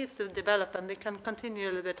it needs to develop, and we can continue a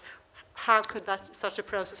little bit. How could such a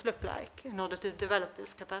process look like in order to develop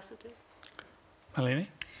this capacity? Malini?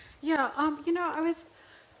 Yeah, I was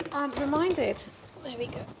reminded. There we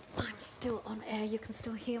go. I'm still on air. You can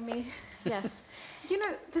still hear me. Yes.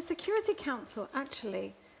 The Security Council,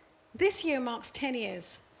 actually, this year marks 10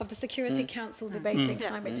 years of the Security Council debating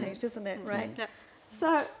climate change, doesn't it? Right? Yeah.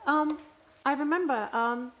 So I remember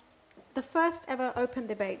the first ever open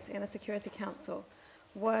debate in the Security Council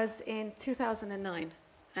was in 2009,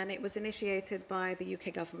 and it was initiated by the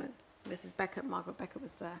UK government. Mrs. Beckett, Margaret Beckett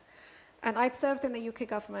was there. And I'd served in the UK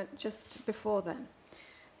government just before then.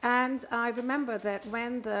 And I remember that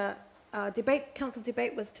when the council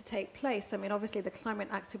debate was to take place, I mean, obviously the climate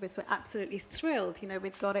activists were absolutely thrilled. You know,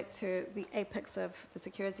 we'd got it to the apex of the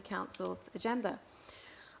Security Council's agenda.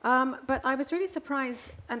 But I was really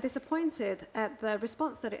surprised and disappointed at the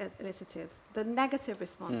response that it elicited, the negative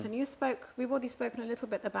response. And we've already spoken a little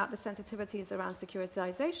bit about the sensitivities around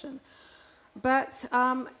securitization. But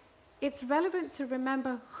it's relevant to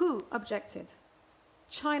remember who objected.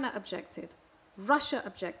 China objected, Russia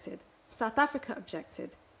objected, South Africa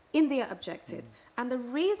objected, India objected. And the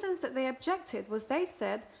reasons that they objected was they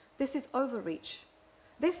said, this is overreach.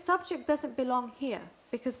 This subject doesn't belong here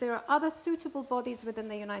because there are other suitable bodies within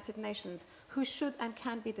the United Nations who should and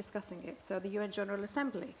can be discussing it. So the UN General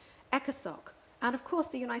Assembly, ECOSOC, and of course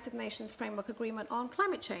the United Nations Framework Agreement on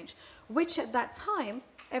Climate Change, which at that time,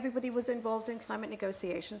 everybody was involved in climate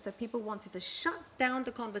negotiations, so people wanted to shut down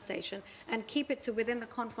the conversation and keep it to within the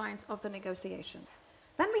confines of the negotiation.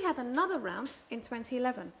 Then we had another round in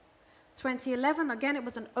 2011. 2011, again, it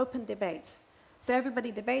was an open debate. So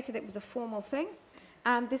everybody debated, it was a formal thing,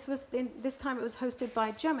 and this time it was hosted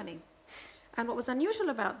by Germany. And what was unusual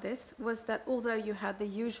about this was that although you had the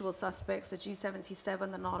usual suspects, the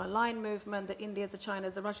G77, the non-aligned movement, the Indias, the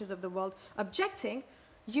Chinas, the Russias of the world, objecting,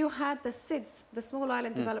 you had the SIDS, the small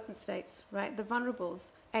island development states, right, the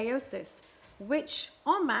vulnerables, AOSIS, which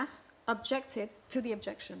en masse objected to the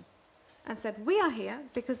objection and said, we are here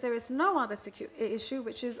because there is no other issue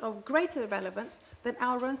which is of greater relevance than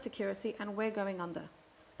our own security and we're going under.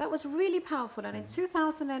 That was really powerful. And in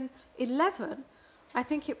 2011, I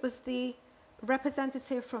think it was the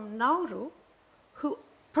representative from Nauru who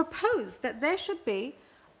proposed that there should be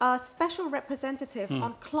a special representative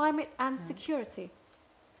on climate and security,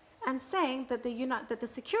 and saying that the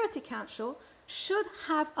Security Council should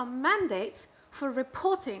have a mandate for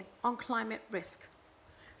reporting on climate risk.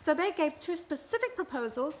 So they gave two specific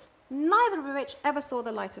proposals, neither of which ever saw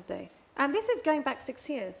the light of day. And this is going back 6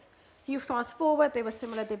 years. You fast forward, there were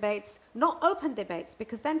similar debates, not open debates,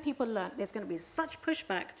 because then people learned there's going to be such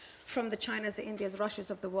pushback from the Chinas, the Indias, Russias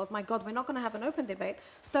of the world. My God, we're not going to have an open debate.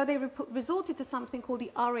 So they resorted to something called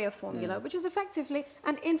the ARIA formula, which is effectively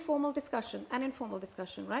an informal discussion,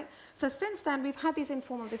 right? So since then, we've had these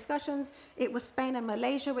informal discussions. It was Spain and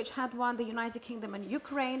Malaysia which had one, the United Kingdom and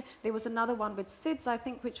Ukraine. There was another one with SIDS, I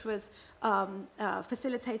think, which was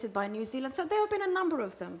facilitated by New Zealand. So there have been a number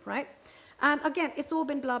of them, right? And again, it's all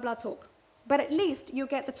been blah, blah talk. But at least you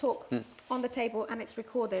get the talk on the table and it's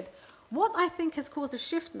recorded. What I think has caused a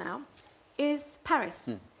shift now is Paris.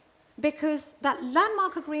 Because that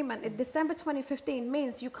landmark agreement in December 2015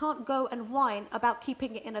 means you can't go and whine about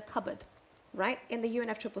keeping it in a cupboard, right, in the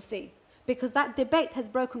UNFCCC. Because that debate has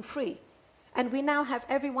broken free. And we now have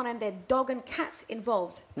everyone and their dog and cat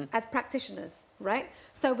involved as practitioners, right?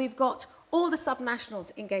 So we've got all the subnationals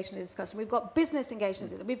engaged in the discussion. We've got business engaged in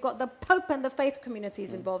this. We've got the Pope and the faith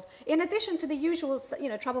communities involved, in addition to the usual, you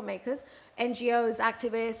know, troublemakers, NGOs,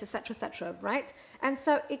 activists, etc., right? And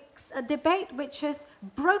so it's a debate which has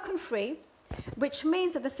broken free, which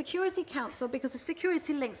means that the Security Council, because the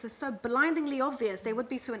security links are so blindingly obvious, they would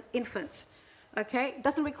be to an infant. Okay, it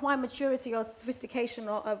doesn't require maturity or sophistication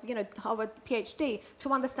or you know, Harvard PhD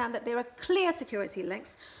to understand that there are clear security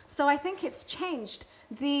links. So I think it's changed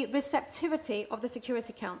the receptivity of the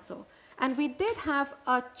Security Council. And we did have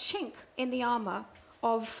a chink in the armor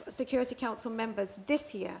of Security Council members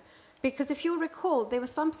this year. Because if you'll recall, there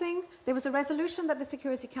was a resolution that the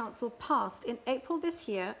Security Council passed in April this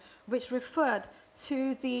year, which referred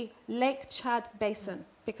to the Lake Chad Basin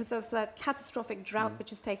because of the catastrophic drought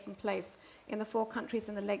which is taking place in the 4 countries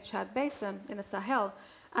in the Lake Chad Basin, in the Sahel.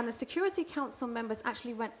 And the Security Council members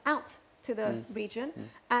actually went out to the region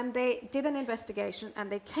and they did an investigation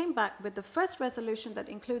and they came back with the first resolution that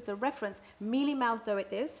includes a reference, mealy-mouthed though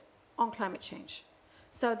it is, on climate change.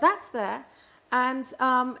 So that's there. And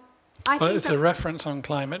I think it's a reference on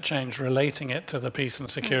climate change, relating it to the peace and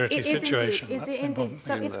security situation. It is indeed.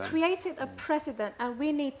 So it's created a precedent, and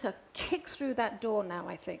we need to kick through that door now,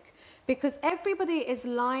 I think, because everybody is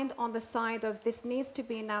lined on the side of this needs to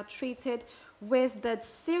be now treated with the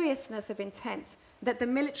seriousness of intent that the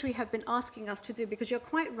military have been asking us to do, because you're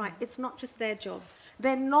quite right, it's not just their job.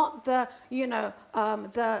 They're not the, you know,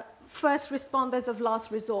 the first responders of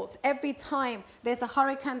last resort. Every time there's a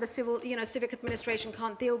hurricane the civic administration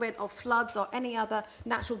can't deal with, or floods or any other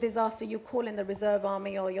natural disaster, you call in the reserve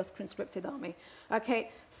army or your conscripted army. Okay,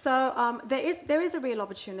 so there is a real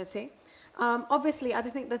opportunity. Obviously, I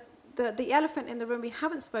think that the elephant in the room we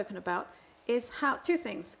haven't spoken about is how 2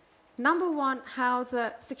 things. Number one, how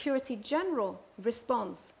the Secretary General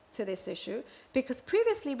responds to this issue, because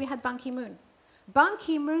previously we had Ban Ki-moon. Ban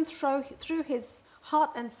Ki-moon threw his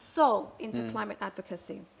heart and soul into climate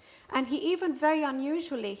advocacy. And he even very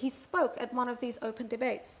unusually, he spoke at one of these open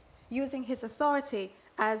debates, using his authority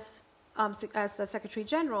as the Secretary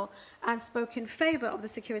General, and spoke in favor of the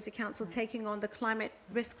Security Council taking on the climate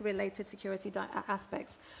risk-related security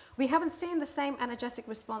aspects. We haven't seen the same energetic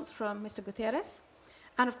response from Mr. Guterres,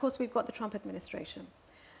 and of course we've got the Trump administration.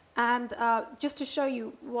 And just to show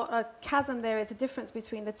you what a chasm there is, a difference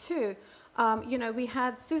between the two, you know, we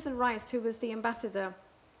had Susan Rice, who was the ambassador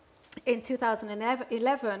in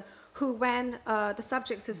 2011, who, when the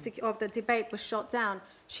subjects of the debate were shot down,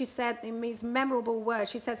 she said in these memorable words,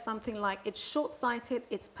 she said something like, it's short-sighted,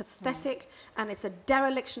 it's pathetic, and it's a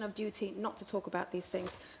dereliction of duty not to talk about these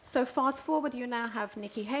things. So fast forward, you now have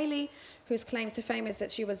Nikki Haley, whose claim to fame is that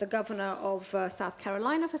she was the governor of South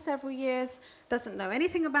Carolina for several years, doesn't know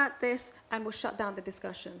anything about this, and will shut down the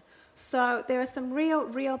discussion. So there are some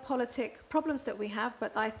real politic problems that we have,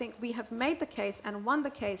 but I think we have made the case and won the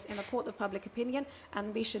case in a court of public opinion,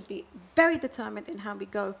 and we should be very determined in how we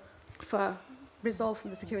go for resolve from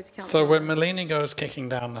the Security Council. So when Melini goes kicking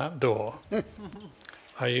down that door,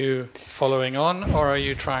 are you following on, or are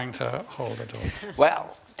you trying to hold the door?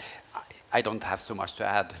 Well, I don't have so much to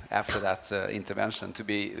add after that intervention, to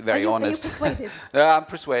be very honest. Are you persuaded? I'm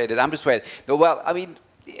persuaded. I'm persuaded. No, well, I mean,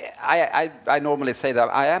 I normally say that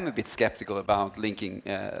I am a bit skeptical about linking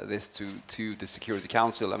this to the Security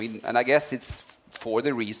Council. I mean, and I guess it's for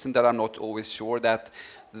the reason that I'm not always sure that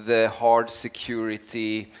the hard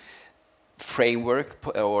security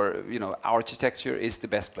framework or, you know, architecture is the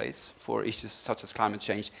best place for issues such as climate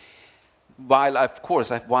change. While, of course,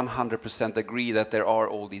 I 100% agree that there are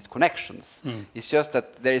all these connections. It's just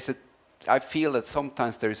that there is I feel that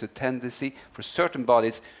sometimes there is a tendency for certain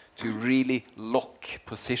bodies to really lock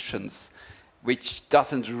positions, which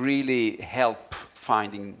doesn't really help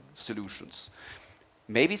finding solutions.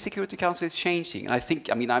 Maybe Security Council is changing. And I think,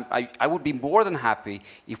 I mean, I would be more than happy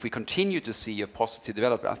if we continue to see a positive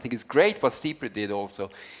development. I think it's great what SIPRI did also,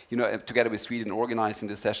 you know, together with Sweden, organizing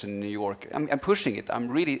the session in New York. I'm pushing it.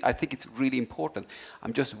 I think it's really important.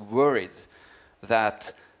 I'm just worried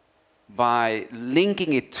that by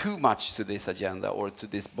linking it too much to this agenda or to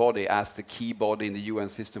this body as the key body in the UN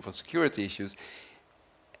system for security issues,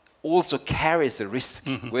 also carries a risk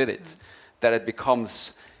with it, that it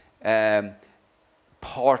becomes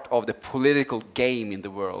part of the political game in the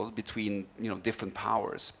world between, you know, different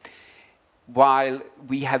powers. While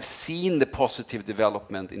we have seen the positive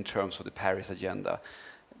development in terms of the Paris agenda,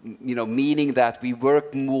 you know, meaning that we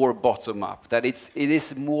work more bottom up, that it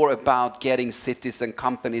is more about getting cities and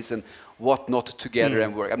companies and whatnot together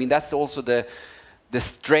and work. I mean, that's also the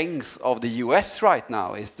strength of the US right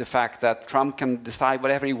now, is the fact that Trump can decide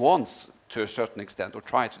whatever he wants to a certain extent, or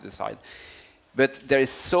try to decide. But there is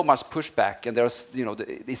so much pushback, and there's, you know,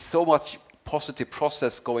 there's so much positive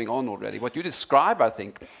process going on already. What you describe, I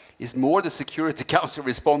think, is more the Security Council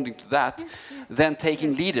responding to that than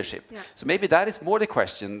taking leadership. Yeah. So maybe that is more the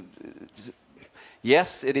question.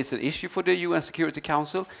 Yes, it is an issue for the UN Security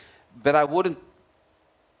Council, but I wouldn't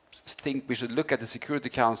think we should look at the Security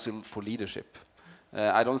Council for leadership.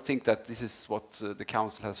 I don't think that this is what the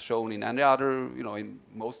Council has shown in any other, you know, in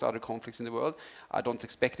most other conflicts in the world. I don't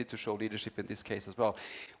expect it to show leadership in this case as well.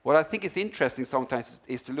 What I think is interesting sometimes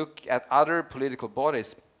is to look at other political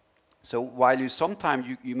bodies. So while sometimes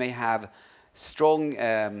you may have strong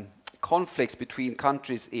conflicts between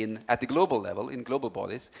countries at the global level, in global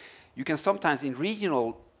bodies, you can sometimes in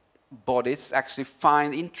regional bodies actually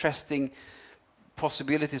find interesting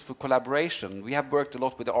possibilities for collaboration. We have worked a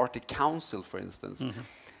lot with the Arctic Council, for instance.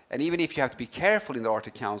 And even if you have to be careful in the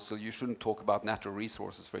Arctic Council, you shouldn't talk about natural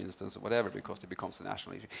resources, for instance, or whatever, because it becomes a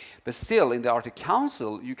national issue. But still, in the Arctic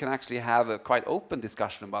Council, you can actually have a quite open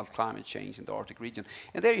discussion about climate change in the Arctic region.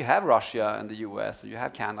 And there you have Russia and the US, and you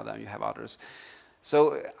have Canada, and you have others.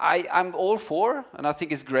 So I'm all for, and I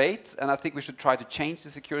think it's great, and I think we should try to change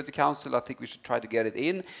the Security Council. I think we should try to get it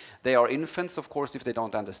in. They are infants, of course, if they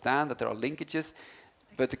don't understand that there are linkages.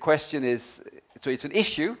 But the question is, so it's an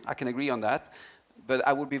issue, I can agree on that, but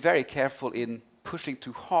I would be very careful in pushing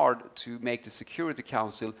too hard to make the Security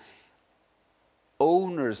Council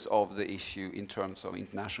owners of the issue in terms of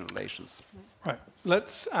international relations. Right,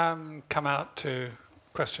 let's come out to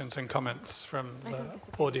questions and comments from the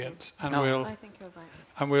audience, and I think you're right.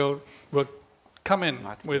 And we'll come in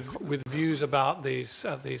with views about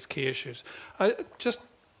these key issues. Just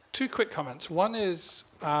two quick comments. One is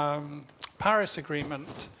Paris Agreement.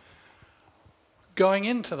 Going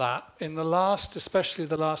into that, especially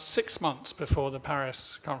the last 6 months before the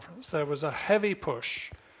Paris conference, there was a heavy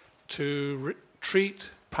push to treat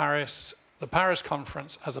the Paris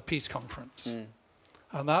conference as a peace conference.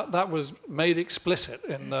 And that was made explicit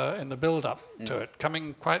in the build-up to it,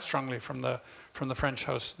 coming quite strongly from the French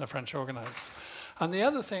hosts and the French organizers. And the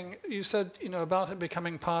other thing you said, about it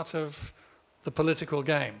becoming part of the political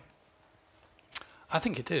game. I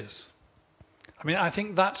think it is. I mean, I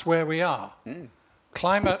think that's where we are.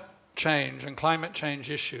 Climate change and climate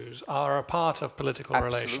change issues are a part of political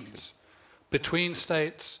relations between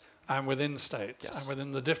states and within states, and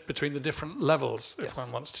within between the different levels, if one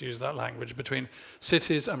wants to use that language, between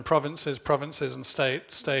cities and provinces, provinces and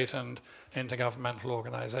state and intergovernmental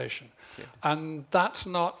organization. And that's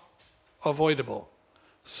not avoidable.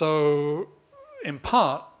 So, in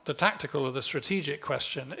part, the tactical or the strategic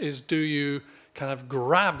question is, do you kind of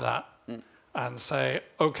grab that and say,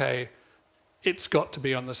 okay, it's got to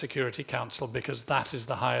be on the Security Council because that is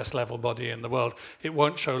the highest level body in the world. It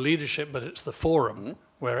won't show leadership, but it's the forum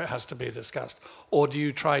where it has to be discussed. Or do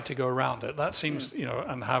you try to go around it? That seems,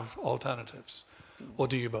 and have alternatives. Or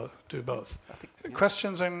do you do both?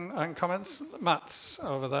 Questions and comments? Mats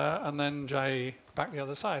over there, and then Jai back the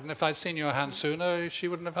other side. And if I'd seen your hand sooner, she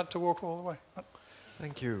wouldn't have had to walk all the way.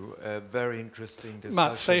 Thank you. Very interesting discussion.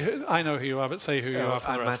 Mats, I know who you are, but say who you are for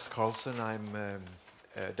the I'm rest. Mats Karlsson. I'm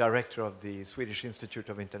director of the Swedish Institute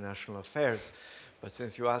of International Affairs. But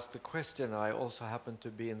since you asked the question, I also happened to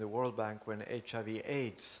be in the World Bank when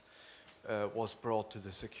HIV/AIDS was brought to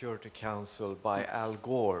the Security Council by Al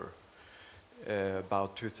Gore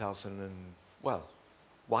about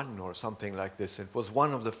 2001 or something like this. It was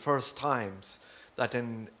one of the first times that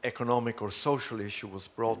an economic or social issue was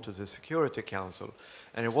brought to the Security Council.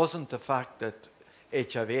 And it wasn't the fact that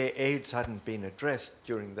HIV/AIDS hadn't been addressed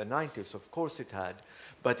during the 90s, of course it had,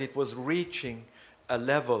 but it was reaching a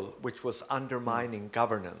level which was undermining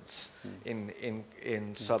governance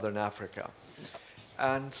in Southern Africa.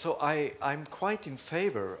 And so I'm quite in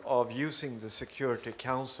favor of using the Security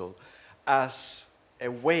Council as a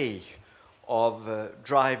way of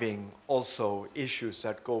driving also issues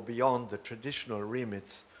that go beyond the traditional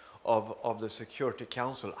remits of the Security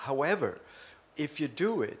Council. However, if you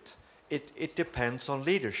do it, it depends on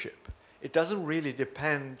leadership. It doesn't really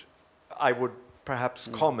depend, I would perhaps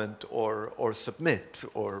comment or submit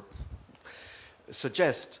or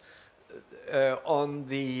suggest on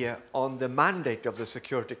the mandate of the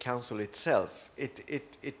Security Council itself.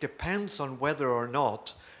 It depends on whether or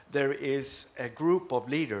not there is a group of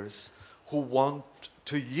leaders who want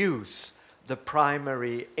to use the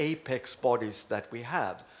primary apex bodies that we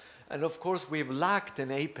have. And of course, we've lacked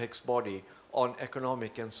an apex body on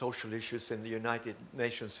economic and social issues in the United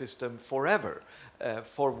Nations system forever,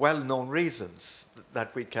 for well-known reasons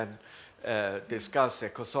that we can discuss.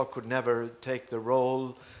 ECOSOC could never take the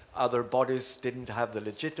role. Other bodies didn't have the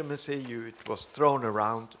legitimacy. It was thrown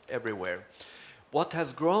around everywhere. What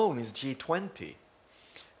has grown is G20.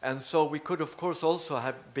 And so we could, of course, also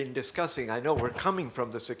have been discussing, I know we're coming from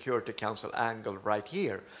the Security Council angle right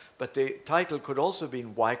here, but the title could also be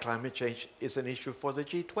Why Climate Change is an Issue for the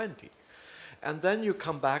G20. And then you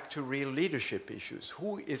come back to real leadership issues.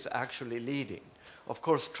 Who is actually leading? Of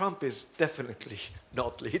course, Trump is definitely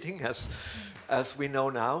not leading, as we know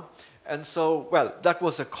now. And so, well, that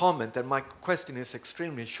was a comment, and my question is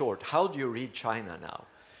extremely short. How do you read China now?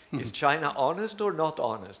 Is China honest or not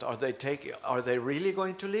honest? Are they really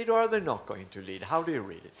going to lead or are they not going to lead? How do you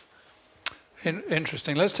read it?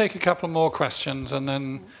 Interesting. Let's take a couple more questions and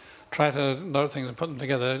then try to note things and put them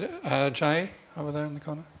together. Jai, over there in the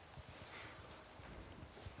corner.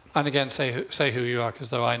 And again, say who you are, because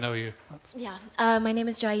though I know you. Yeah, my name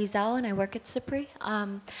is Jai Zhao, and I work at SIPRI.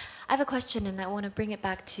 I have a question, and I want to bring it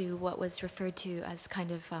back to what was referred to as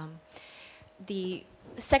kind of the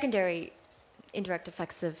secondary indirect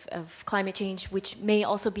effects of climate change, which may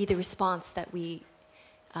also be the response that we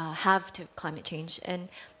have to climate change, and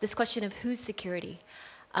this question of whose security.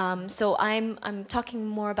 So I'm talking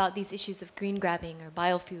more about these issues of green grabbing or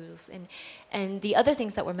biofuels and the other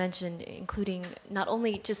things that were mentioned, including not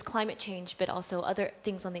only just climate change, but also other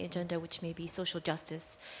things on the agenda, which may be social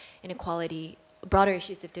justice, inequality, broader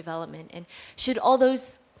issues of development. And should all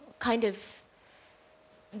those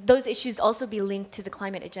those issues also be linked to the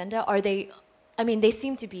climate agenda? Are they? I mean, they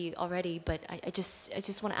seem to be already, but I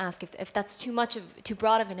just want to ask if that's too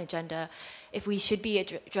broad of an agenda, if we should be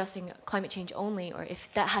addressing climate change only, or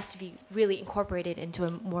if that has to be really incorporated into a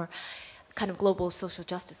more kind of global social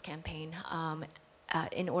justice campaign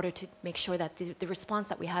in order to make sure that the response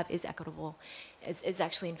that we have is equitable, is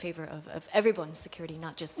actually in favor of everyone's security,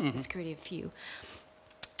 not just the security of few.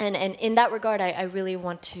 And in that regard, I really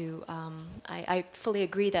want to, I fully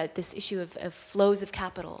agree that this issue of flows of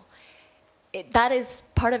capital that is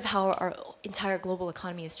part of how our entire global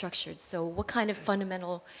economy is structured. So what kind of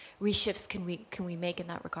fundamental reshifts can we make in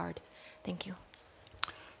that regard? Thank you.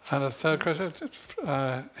 And a third question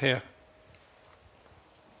here.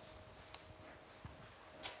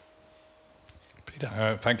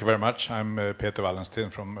 Peter. Thank you very much. I'm Peter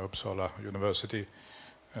Wallensten from Uppsala University.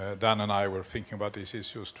 Dan and I were thinking about these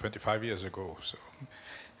issues 25 years ago, so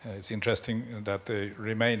it's interesting that they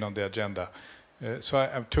remain on the agenda. So I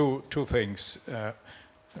have two things.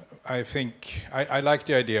 I think I like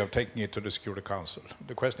the idea of taking it to the Security Council.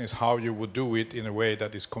 The question is how you would do it in a way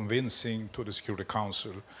that is convincing to the Security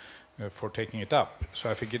Council for taking it up. So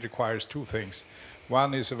I think it requires two things.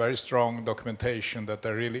 One is a very strong documentation that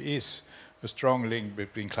there really is a strong link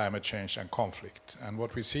between climate change and conflict. And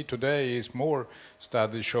what we see today is more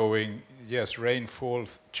studies showing, yes, rainfall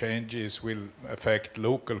changes will affect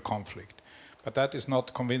local conflict. But that is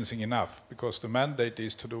not convincing enough, because the mandate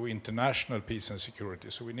is to do international peace and security.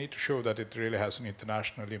 So we need to show that it really has an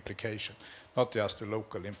international implication, not just a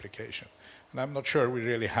local implication. And I'm not sure we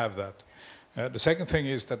really have that. The second thing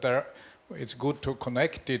is that it's good to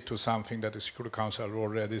connect it to something that the Security Council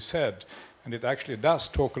already said. And it actually does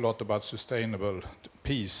talk a lot about sustainable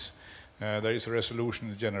peace. There is a resolution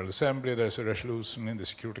in the General Assembly, there's a resolution in the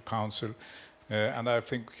Security Council, and I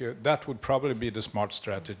think that would probably be the smart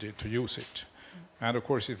strategy to use it. And of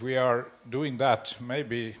course, if we are doing that,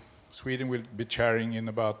 maybe Sweden will be chairing in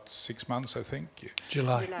about 6 months, I think.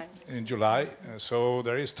 July. In July. So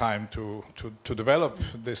there is time to develop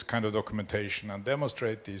this kind of documentation and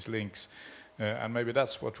demonstrate these links. And maybe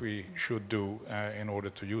that's what we should do in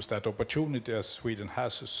order to use that opportunity, as Sweden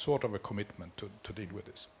has a sort of a commitment to deal with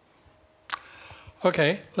this.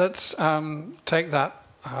 Okay, let's take that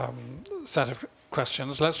set of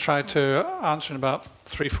questions. Let's try to answer in about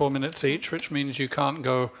 3-4 minutes each, which means you can't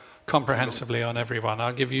go comprehensively on everyone.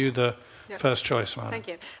 I'll give you the first choice, Marlene. Thank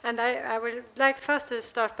you. And I would like first to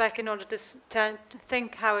start back in order to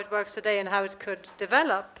think how it works today and how it could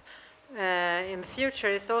develop in the future.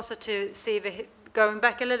 Is also to see, going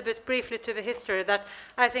back a little bit briefly to the history, that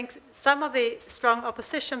I think some of the strong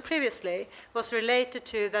opposition previously was related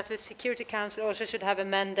to that the Security Council also should have a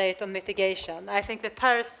mandate on mitigation. I think the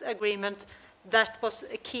Paris Agreement, that was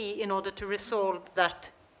a key in order to resolve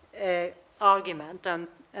that argument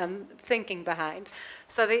and thinking behind.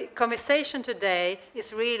 So the conversation today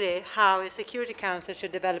is really how a Security Council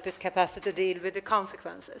should develop its capacity to deal with the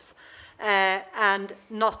consequences, and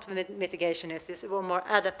not mitigation issues, or more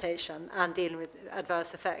adaptation and dealing with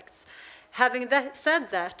adverse effects. Having said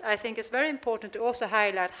that, I think it's very important to also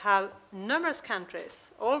highlight how numerous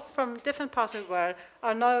countries, all from different parts of the world,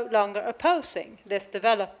 are no longer opposing this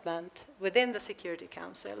development within the Security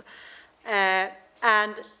Council.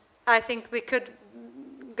 And I think we could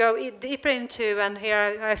go deeper into, and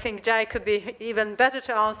here I think Jai could be even better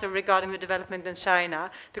to answer regarding the development in China,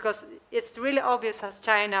 because it's really obvious as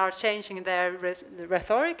China are changing their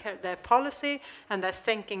rhetoric, their policy, and their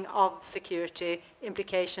thinking of security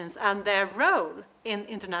implications and their role in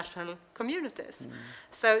international communities.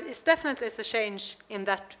 So it's definitely a change in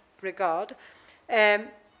that regard.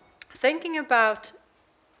 Thinking about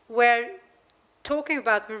talking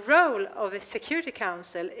about the role of the Security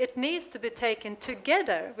Council, it needs to be taken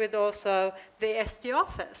together with also the SG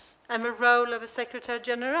office and the role of the Secretary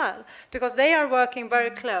General, because they are working very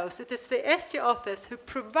close. It is the SG office who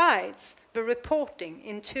provides the reporting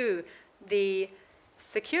into the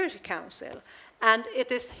Security Council. And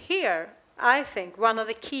it is here, I think, one of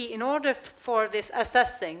the key, in order for this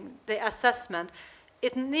the assessment,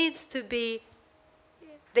 it needs to be,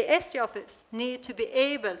 the SG office need to be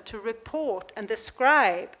able to report and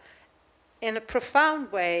describe in a profound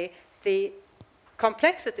way the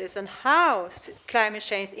complexities and how climate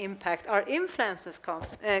change impact or influences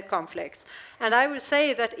conflicts. And I would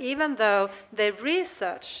say that even though the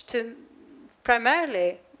research to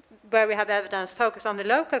primarily where we have evidence focus on the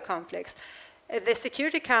local conflicts, the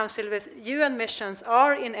Security Council with UN missions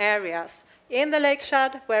are in areas in the Lake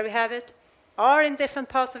Chad where we have it, are in different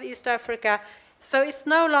parts of East Africa. So it's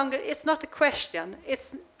no longer, it's not a question.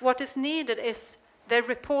 It's what is needed is the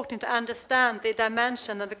reporting to understand the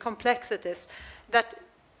dimension and the complexities. That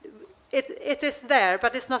it is there,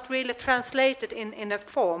 but it's not really translated in a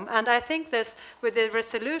form. And I think this, with the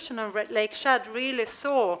resolution on Lake Chad, really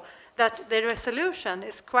saw that the resolution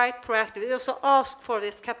is quite proactive. It also asked for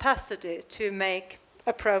this capacity to make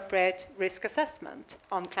appropriate risk assessment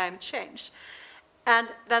on climate change. And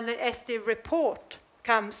then the SD report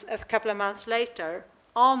comes a couple of months later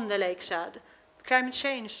on the Lake Chad. Climate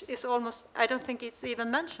change is almost, I don't think it's even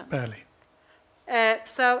mentioned. Barely.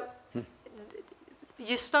 So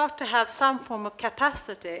you start to have some form of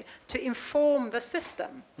capacity to inform the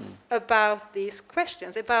system about these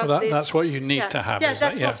questions. About Well, that's what you need to have. Yeah, is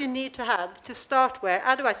that's that, what you need to have to start where.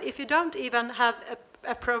 Otherwise, if you don't even have a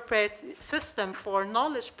appropriate system for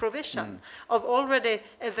knowledge provision of already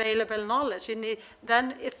available knowledge,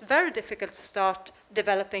 then it's very difficult to start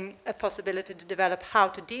developing a possibility to develop how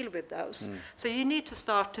to deal with those. So you need to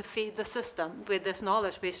start to feed the system with this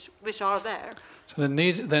knowledge which are there. So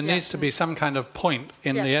there needs to be some kind of point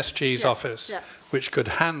in the SG's office which could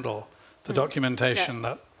handle the documentation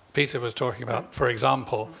that Peter was talking about, for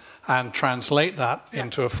example, and translate that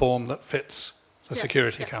into a form that fits the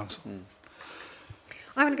Security Council.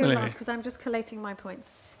 I'm going to go Really? last because I'm just collating my points.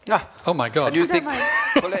 Ah, Oh my God. and you think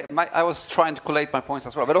mind. I was trying to collate my points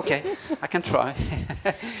as well, but okay, I can try.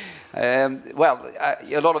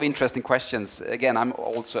 A lot of interesting questions. Again, I'm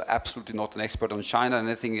also absolutely not an expert on China, and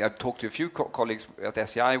I think I've talked to a few colleagues at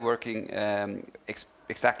SEI working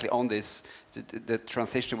exactly on this, the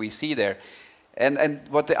transition we see there. And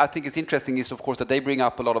what I think is interesting is, of course, that they bring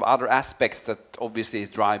up a lot of other aspects that obviously is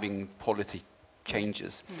driving policy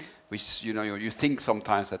changes, which you think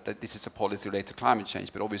sometimes that this is a policy related to climate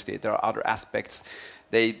change, but obviously there are other aspects.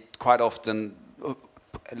 They quite often,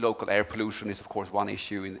 local air pollution is of course one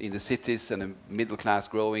issue in the cities, and the middle class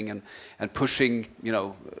growing and pushing,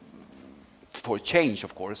 for change,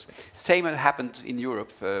 of course. Same happened in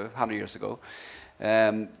Europe 100 years ago.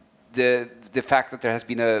 The fact that there has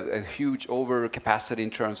been a huge overcapacity in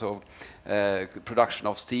terms of production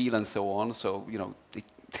of steel and so on. So,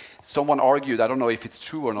 someone argued, I don't know if it's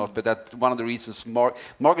true or not, but that one of the reasons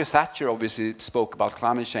Margaret Thatcher obviously spoke about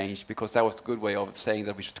climate change because that was a good way of saying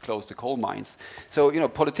that we should close the coal mines. So,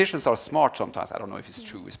 politicians are smart sometimes. I don't know if it's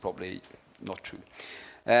true. It's probably not true.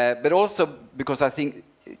 But also because I think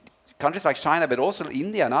countries like China, but also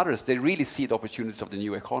India and others, they really see the opportunities of the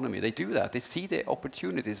new economy. They do that. They see the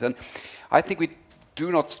opportunities. And I think we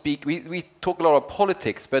do not speak, we talk a lot of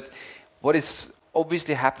politics, but what is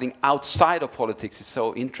obviously happening outside of politics is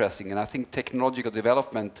so interesting. And I think technological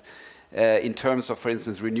development in terms of, for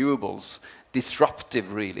instance, renewables, disruptive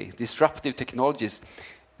technologies,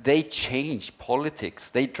 they change politics.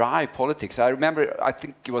 They drive politics. I remember, I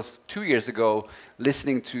think it was 2 years ago,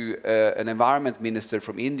 listening to an environment minister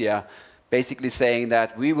from India basically saying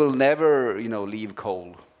that we will never, leave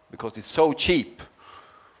coal because it's so cheap.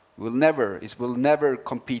 It will never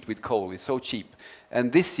compete with coal. It's so cheap.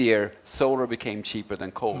 And this year, solar became cheaper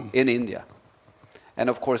than coal in India. And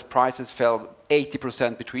of course, prices fell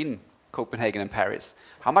 80% between Copenhagen and Paris.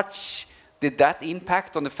 How much did that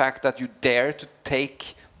impact on the fact that you dare to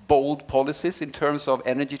take bold policies in terms of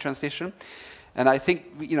energy transition? And I think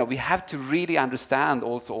we have to really understand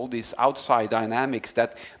also all these outside dynamics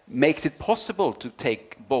that makes it possible to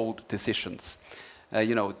take bold decisions.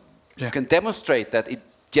 You can demonstrate that it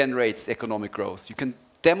generates economic growth. You can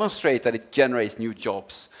demonstrate that it generates new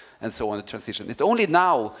jobs and so on, the transition. It's only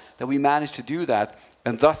now that we manage to do that,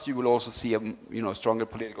 and thus you will also see a stronger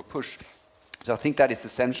political push. So I think that is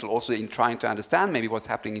essential also in trying to understand maybe what's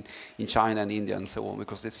happening in China and India and so on,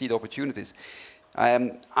 because they see the opportunities.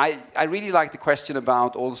 I really like the question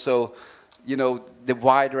about also, the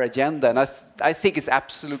wider agenda, and I think it's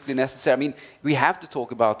absolutely necessary. I mean, we have to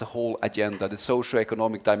talk about the whole agenda, the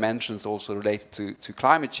socio-economic dimensions also related to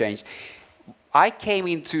climate change. I came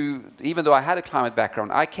into, even though I had a climate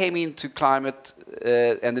background, I came into climate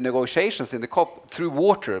and the negotiations in the COP through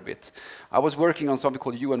water a bit. I was working on something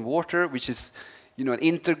called UN Water, which is an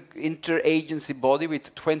interagency body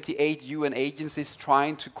with 28 UN agencies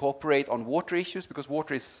trying to cooperate on water issues, because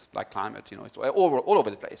water is like climate, it's all over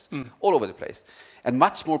the place, all over the place. And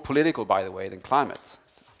much more political, by the way, than climate.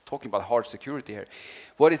 Talking about hard security here.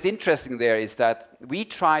 What is interesting there is that we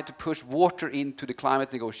tried to push water into the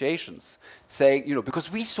climate negotiations, saying,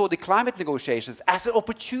 because we saw the climate negotiations as an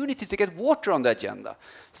opportunity to get water on the agenda.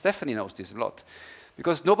 Stephanie knows this a lot.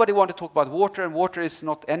 Because nobody wanted to talk about water, and water is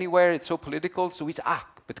not anywhere, it's so political, so we said,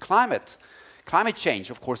 but climate change,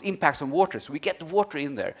 of course, impacts on water, so we get the water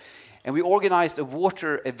in there. And we organized a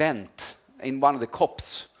water event in one of the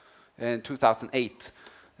COPs in 2008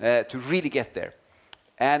 to really get there.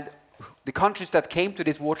 And the countries that came to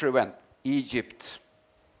this water event, Egypt,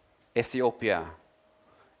 Ethiopia,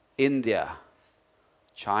 India,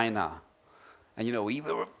 China, and we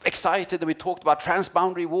were excited and we talked about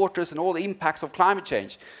transboundary waters and all the impacts of climate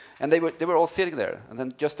change. And they were all sitting there. And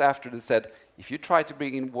then just after they said, if you try to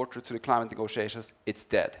bring in water to the climate negotiations, it's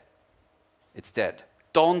dead. It's dead.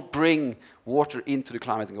 Don't bring water into the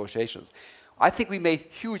climate negotiations. I think we made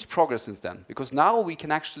huge progress since then, because now we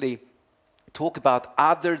can actually talk about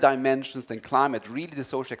other dimensions than climate, really the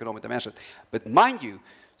socio-economic dimension. But mind you,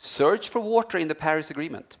 Search for water in the Paris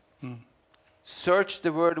Agreement. Search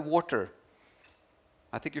the word water.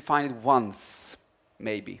 I think you find it once,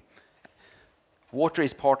 maybe. Water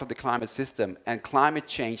is part of the climate system, and climate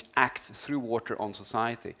change acts through water on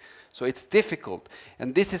society. So it's difficult.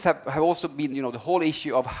 And this is have also been, the whole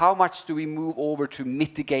issue of how much do we move over to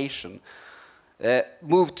mitigation,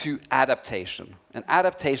 move to adaptation. And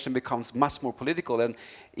adaptation becomes much more political. And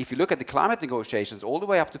if you look at the climate negotiations all the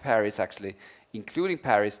way up to Paris, actually, including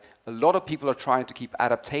Paris, a lot of people are trying to keep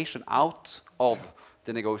adaptation out of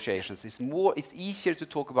the negotiations. It's easier to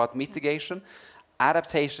talk about mitigation.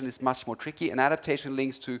 Adaptation is much more tricky, and adaptation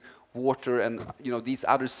links to water and these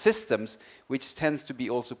other systems, which tends to be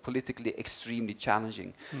also politically extremely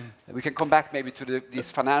challenging. We can come back maybe to this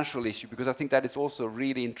financial issue, because I think that is also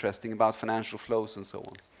really interesting about financial flows and so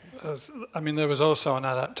on. I mean, there was also an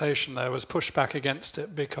adaptation. There was pushback against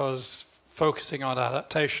it because focusing on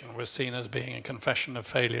adaptation was seen as being a confession of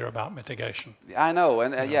failure about mitigation. I know,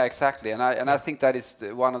 and yeah, exactly. And I think that is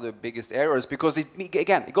one of the biggest errors, because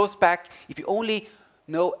it goes back. If you only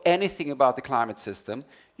know anything about the climate system,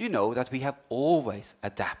 you know that we have always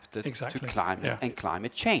adapted to climate and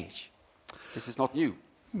climate change. This is not new.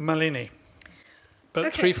 Malini. But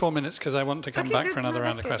Okay. 3-4 minutes, because I want to come back for another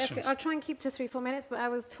round of questions. I'll try and keep to 3-4 minutes, but I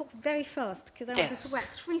will talk very fast because I want to talk about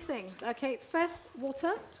 3 things. Okay, first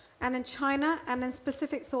water, and then China, and then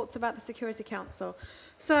specific thoughts about the Security Council.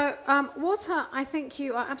 So water, I think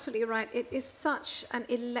you are absolutely right. It is such an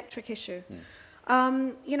electric issue.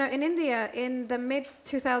 In India, in the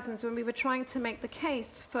mid-2000s, when we were trying to make the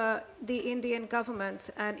case for the Indian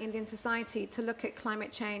government and Indian society to look at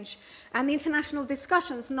climate change and the international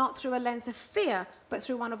discussions, not through a lens of fear, but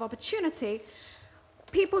through one of opportunity,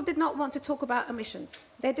 people did not want to talk about emissions.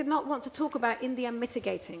 They did not want to talk about India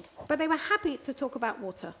mitigating, but they were happy to talk about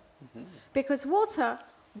water. Because water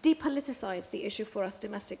depoliticized the issue for us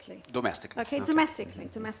domestically. Okay,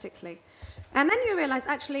 domestically. And then you realize,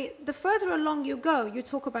 actually, the further along you go, you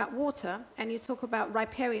talk about water, and you talk about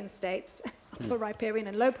riparian states, upper riparian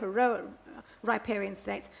and lower riparian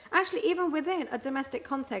states. Actually, even within a domestic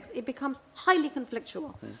context, it becomes highly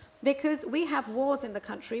conflictual. Because we have wars in the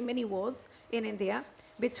country, mini wars in India,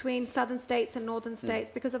 between southern states and northern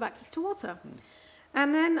states because of access to water.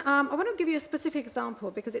 And then I want to give you a specific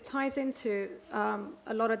example because it ties into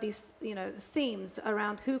a lot of these themes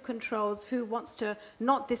around who controls, who wants to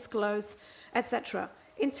not disclose, etc.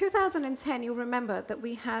 In 2010, you'll remember that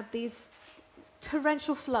we had these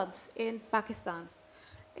torrential floods in Pakistan.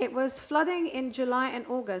 It was flooding in July and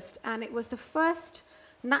August, and it was the first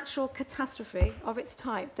natural catastrophe of its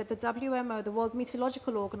type that the WMO, the World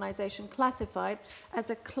Meteorological Organization, classified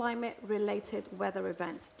as a climate-related weather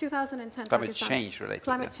event. 2010. Climate change-related.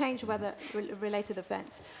 Climate change weather-related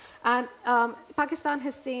event. And Pakistan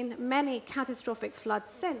has seen many catastrophic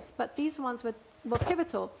floods since, but these ones were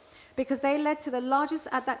pivotal because they led to the largest,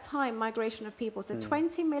 at that time, migration of people. So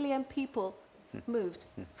 20 million people moved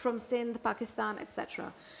from Sindh, Pakistan,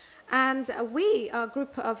 etc. And we, a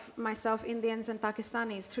group of myself, Indians and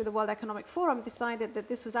Pakistanis, through the World Economic Forum, decided that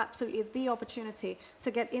this was absolutely the opportunity to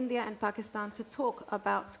get India and Pakistan to talk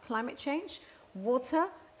about climate change, water,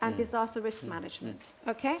 and disaster risk management.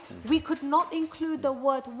 Okay? We could not include the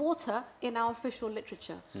word water in our official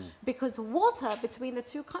literature because water between the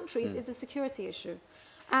two countries is a security issue.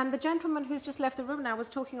 And the gentleman who's just left the room now was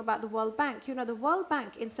talking about the World Bank. You know, the World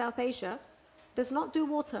Bank in South Asia does not do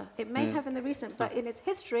water. It may have in the recent, but in its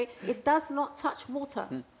history, it does not touch water.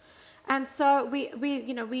 And so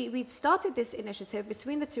we started this initiative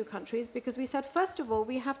between the two countries because we said, first of all,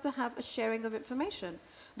 we have to have a sharing of information.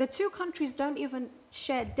 The two countries don't even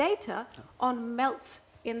share data on melt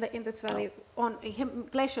in the Indus Valley, on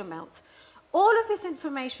glacier melt. All of this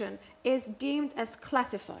information is deemed as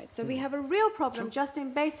classified. So we have a real problem just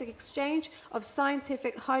in basic exchange of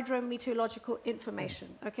scientific hydrometeorological information,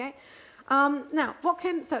 okay? Now,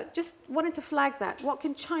 just wanted to flag that. What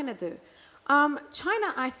can China do?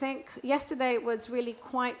 China, I think, yesterday was really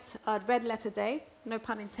quite a red letter day, no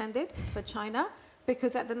pun intended, for China,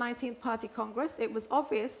 because at the 19th Party Congress, it was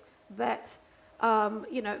obvious that,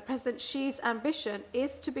 President Xi's ambition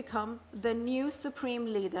is to become the new supreme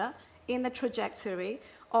leader in the trajectory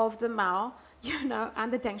of the Mao,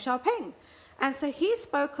 and the Deng Xiaoping. And so he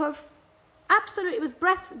spoke of absolutely, it was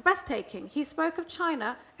breathtaking. He spoke of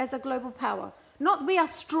China as a global power. Not we are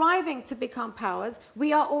striving to become powers,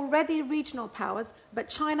 we are already regional powers, but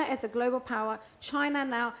China as a global power, China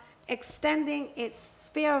now extending its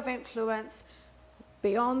sphere of influence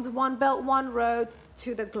beyond One Belt, One Road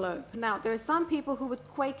to the globe. Now, there are some people who would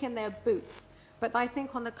quake in their boots, but I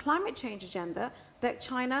think on the climate change agenda that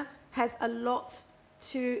China has a lot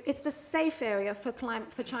it's the safe area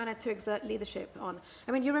for China to exert leadership on.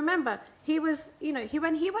 I mean, you remember,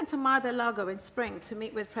 when he went to Mar-a-Lago in spring to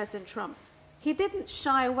meet with President Trump, he didn't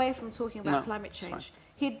shy away from talking about climate change.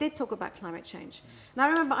 He did talk about climate change. Now, I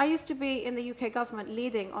remember I used to be in the UK government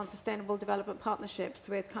leading on sustainable development partnerships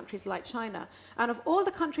with countries like China. And of all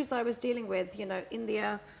the countries I was dealing with,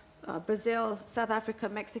 India, Brazil, South Africa,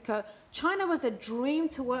 Mexico, China was a dream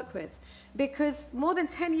to work with, because more than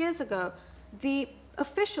 10 years ago, the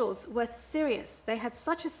officials were serious. They had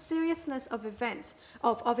such a seriousness of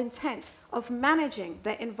intent of managing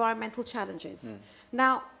their environmental challenges.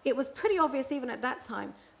 Now, it was pretty obvious even at that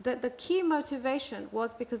time that the key motivation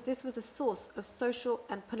was because this was a source of social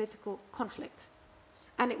and political conflict.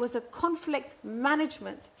 And it was a conflict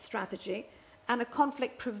management strategy and a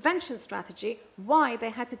conflict prevention strategy why they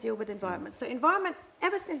had to deal with environment. So environment,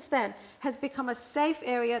 ever since then, has become a safe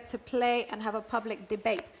area to play and have a public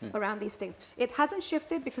debate around these things. It hasn't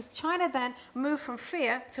shifted because China then moved from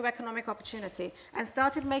fear to economic opportunity and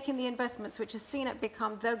started making the investments which has seen it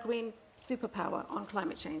become the green superpower on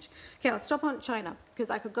climate change. Okay, I'll stop on China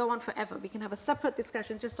because I could go on forever. We can have a separate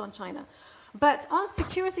discussion just on China. But on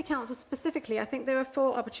Security Council specifically, I think there are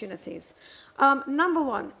 4 opportunities. Number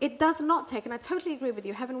one, it does not take, and I totally agree with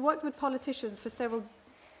you, having worked with politicians for several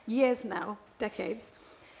years now, decades,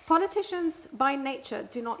 politicians by nature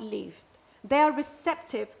do not leave. They are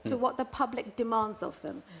receptive to what the public demands of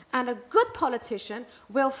them. And a good politician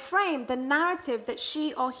will frame the narrative that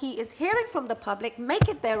she or he is hearing from the public, make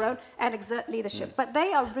it their own, and exert leadership. But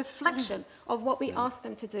they are a reflection of what we ask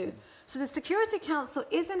them to do. So the Security Council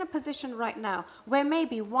is in a position right now where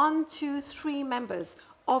maybe 1, 2, 3 members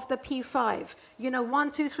of the P5,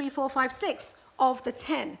 1, 2, 3, 4, 5, 6 of the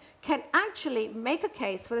 10 can actually make a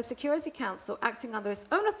case for the Security Council acting under its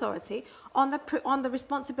own authority on the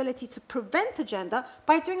responsibility to prevent agenda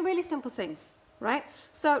by doing really simple things, right?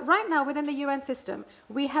 So right now within the UN system,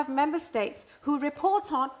 we have member states who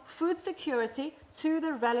report on food security to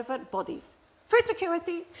the relevant bodies. Food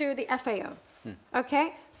security to the FAO,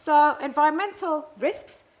 okay? So environmental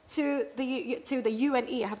risks to the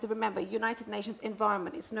UNE, I have to remember, United Nations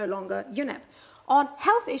Environment, it's no longer UNEP. On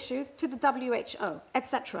health issues to the WHO,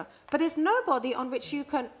 etc. But there's nobody on which you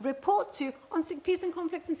can report to on peace and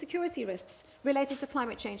conflict and security risks related to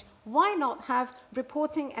climate change. Why not have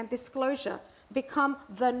reporting and disclosure become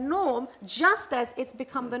the norm, just as it's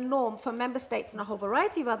become the norm for member states and a whole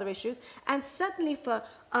variety of other issues, and certainly for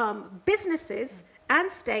businesses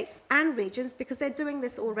and states and regions, because they're doing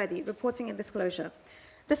this already, reporting and disclosure.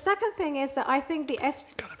 The second thing is that I think the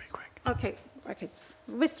Gotta be quick. Okay,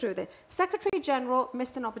 whiz through this. Secretary General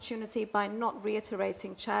missed an opportunity by not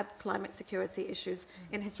reiterating Chad climate security issues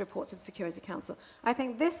in his report to the Security Council. I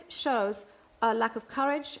think this shows a lack of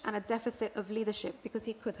courage and a deficit of leadership, because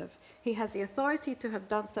he could have. He has the authority to have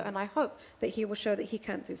done so, and I hope that he will show that he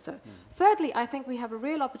can do so. Thirdly, I think we have a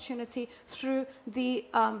real opportunity through the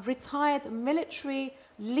retired military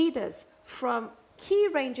leaders from key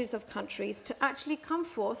ranges of countries to actually come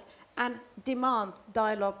forth and demand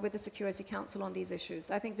dialogue with the Security Council on these issues.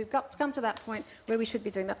 I think we've got to come to that point where we should be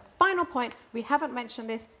doing that. Final point, we haven't mentioned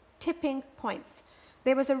this, tipping points.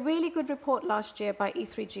 There was a really good report last year by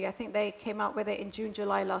E3G, I think they came out with it in June,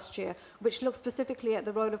 July last year, which looked specifically at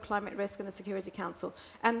the role of climate risk in the Security Council.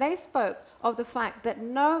 And they spoke of the fact that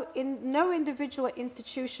no individual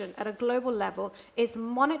institution at a global level is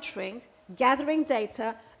monitoring, gathering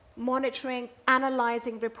data, monitoring,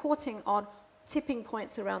 analyzing, reporting on tipping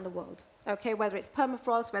points around the world, okay? Whether it's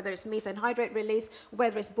permafrost, whether it's methane hydrate release,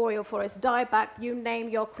 whether it's boreal forest dieback, you name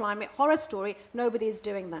your climate horror story, nobody is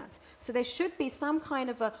doing that. So there should be some kind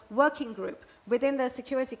of a working group within the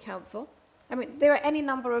Security Council. I mean, there are any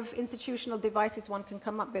number of institutional devices one can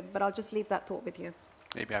come up with, but I'll just leave that thought with you.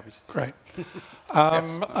 Maybe I would. Great.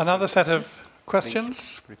 Another set of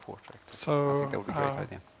questions. Report. So, I think that would be a great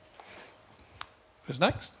idea. Who's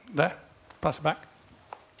next? There. Pass it back.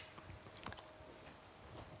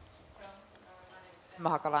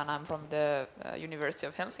 Mahakala, and I'm from the University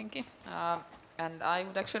of Helsinki. And I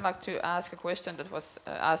would actually like to ask a question that was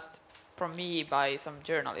asked from me by some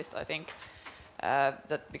journalists, I think.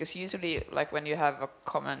 That because usually, like when you have a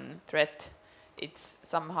common threat, it's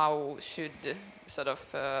somehow should sort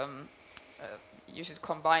of, you should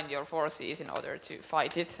combine your forces in order to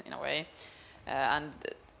fight it in a way. And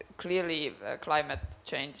clearly climate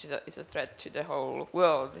change is a threat to the whole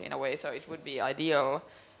world in a way, so it would be ideal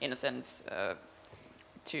in a sense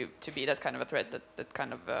to be that kind of a threat that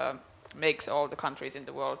kind of makes all the countries in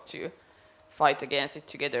the world to fight against it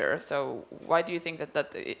together. So why do you think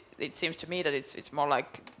that it seems to me that it's more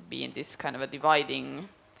like being this kind of a dividing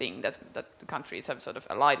thing, that countries have sort of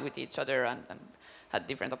allied with each other and had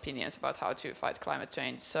different opinions about how to fight climate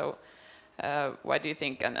change. So why do you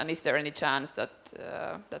think, and is there any chance that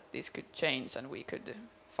that this could change and we could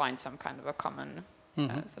find some kind of a common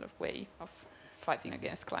sort of way of fighting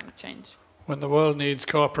against climate change? When the world needs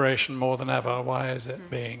cooperation more than ever, why is it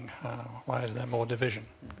why is there more division?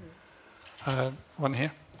 One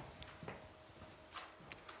here.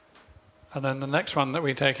 And then the next one that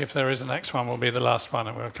we take, if there is a next one, will be the last one,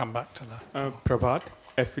 and we'll come back to that. Prabhat,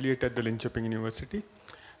 affiliate at the Linköping University.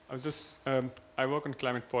 I work on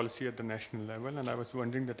climate policy at the national level, and I was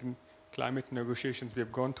wondering that in climate negotiations, we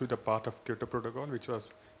have gone through the path of Kyoto Protocol, which was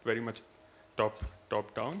very much top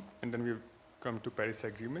down, and then we've come to Paris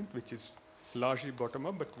Agreement, which is largely bottom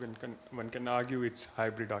up, but one can argue it's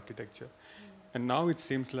hybrid architecture. And now it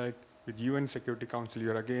seems like with UN Security Council,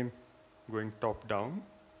 you're again going top down,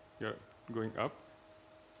 you're going up.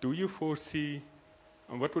 Do you foresee,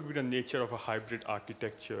 what would be the nature of a hybrid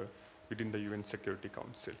architecture within the UN Security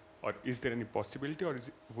Council? Or is there any possibility, or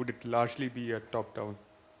would it largely be a top-down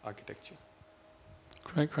architecture?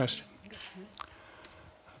 Great question.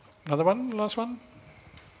 Another one, last one?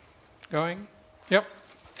 Going? Yep,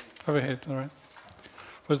 over here to the right.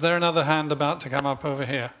 Was there another hand about to come up over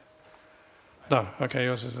here? No, okay,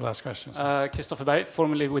 yours is the last question. Christopher Berg,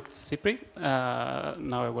 formerly with CIPRI.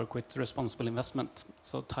 Now I work with responsible investment.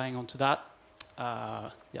 So tying on to that,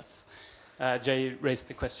 yes. Jay raised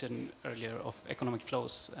the question earlier of economic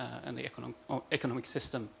flows and the economic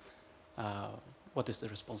system. What is the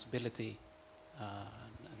responsibility?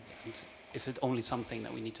 And is it only something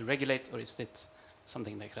that we need to regulate, or is it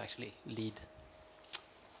something that could actually lead?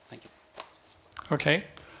 Thank you. Okay,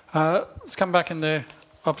 let's come back in the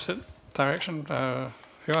opposite direction.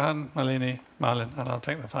 Johan, Malini, Malin, and I'll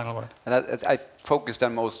take the final word. And I focus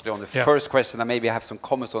then mostly on the first question, and maybe I have some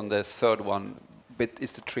comments on the third one. But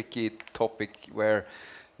it's a tricky topic where,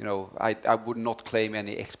 you know, I would not claim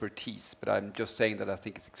any expertise, but I'm just saying that I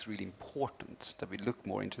think it's really important that we look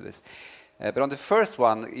more into this. But on the first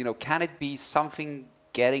one, you know, can it be something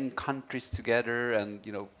getting countries together and,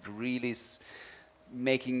 you know, really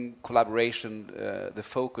making collaboration the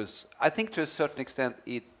focus? I think to a certain extent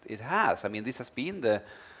it has. I mean, this has been the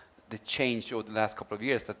change over the last couple of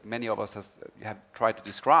years that many of us have tried to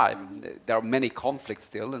describe. There are many conflicts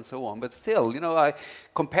still and so on, but still, you know,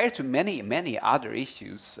 compared to many other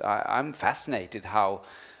issues, I'm fascinated how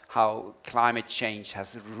climate change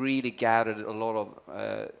has really gathered a lot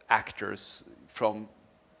of actors from,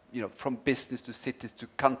 you know, from business to cities to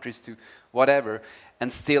countries to whatever,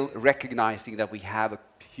 and still recognizing that we have a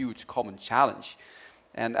huge common challenge.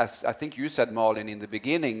 And as I think you said, Malin, in the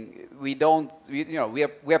beginning, we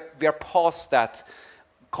are past that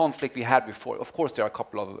conflict we had before. Of course, there are a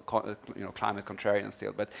couple of climate contrarians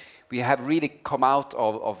still, but we have really come out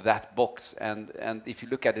of that box. And if you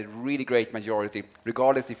look at a really great majority,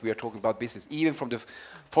 regardless if we are talking about business, even from the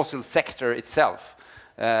fossil sector itself,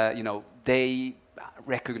 you know, they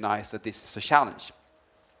recognize that this is a challenge.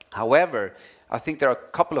 However, I think there are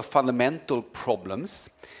a couple of fundamental problems.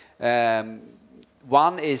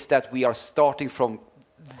 One is that we are starting from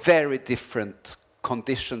very different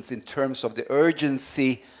conditions in terms of the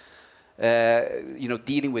urgency, you know,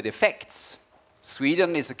 dealing with effects.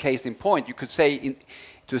 Sweden is a case in point. You could say,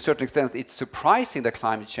 to a certain extent, it's surprising that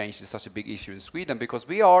climate change is such a big issue in Sweden, because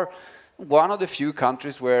we are one of the few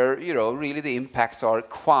countries where, you know, really the impacts are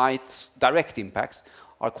quite, direct impacts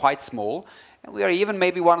are quite small. And we are even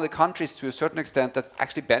maybe one of the countries, to a certain extent, that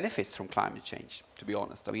actually benefits from climate change, to be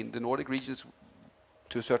honest. I mean, the Nordic regions,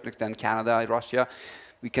 to a certain extent, Canada, Russia,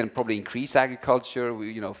 we can probably increase agriculture,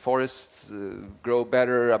 forests grow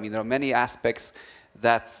better. I mean, there are many aspects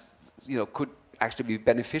that, you know, could actually be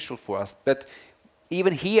beneficial for us. But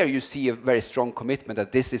even here you see a very strong commitment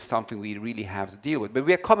that this is something we really have to deal with. But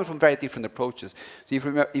we are coming from very different approaches. So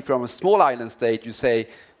if you're on a small island state, you say,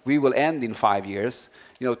 we will end in 5 years.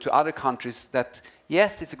 You know, to other countries that,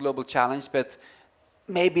 yes, it's a global challenge, but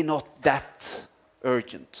maybe not that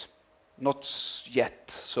urgent. Not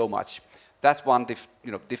yet so much. That's one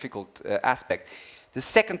difficult aspect. The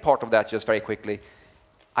second part of that, just very quickly,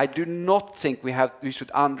 I do not think we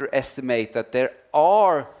should underestimate that there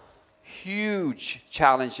are huge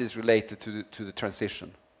challenges related to the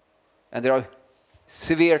transition. And there are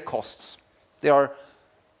severe costs. There are,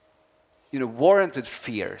 you know, warranted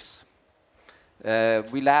fears.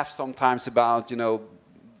 We laugh sometimes about, you know,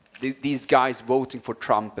 these guys voting for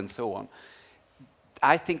Trump and so on.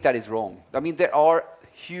 I think that is wrong. I mean, there are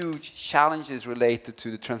huge challenges related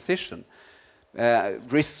to the transition.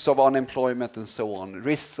 Risks of unemployment and so on,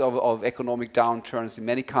 risks of economic downturns in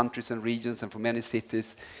many countries and regions and for many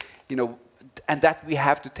cities, and that we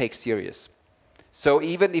have to take serious. So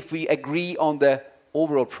even if we agree on the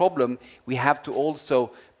overall problem, we have to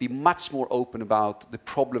also be much more open about the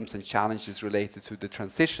problems and challenges related to the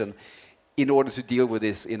transition in order to deal with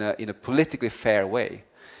this in a politically fair way.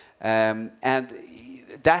 And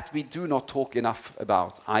that we do not talk enough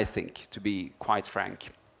about, I think, to be quite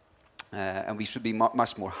frank. And we should be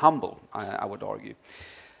much more humble, I would argue.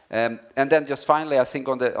 And then just finally, I think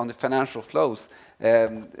on the financial flows,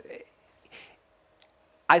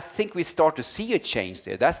 I think we start to see a change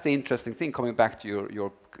there. That's the interesting thing, coming back to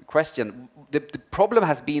your question. The problem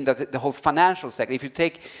has been that the whole financial sector, if you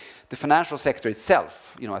take the financial sector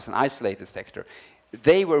itself, you know, as an isolated sector,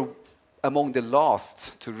 they were among the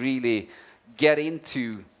last to really get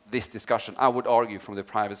into this discussion, I would argue, from the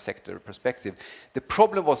private sector perspective. The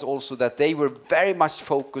problem was also that they were very much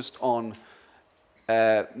focused on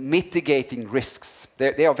mitigating risks.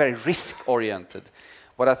 They are very risk-oriented.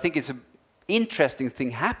 What I think is an interesting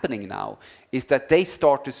thing happening now is that they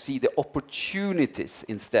start to see the opportunities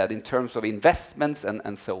instead in terms of investments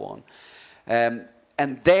and so on.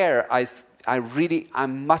 And there,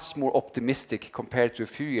 I'm much more optimistic compared to a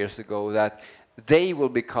few years ago that they will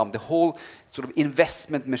become the whole sort of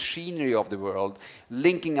investment machinery of the world,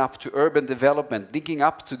 linking up to urban development, linking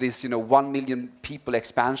up to this, 1 million people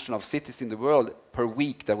expansion of cities in the world per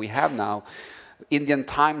week that we have now. Indian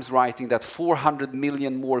Times writing that 400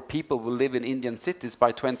 million more people will live in Indian cities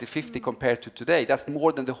by 2050 compared to today. That's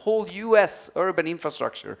more than the whole US urban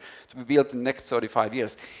infrastructure to be built in the next 35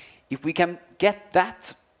 years. If we can get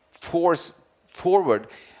that force forward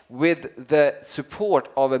with the support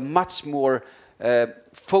of a much more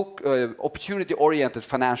opportunity-oriented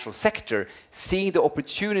financial sector, seeing the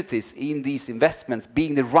opportunities in these investments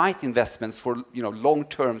being the right investments for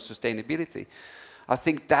long-term sustainability, I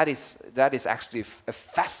think that is actually a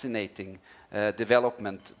fascinating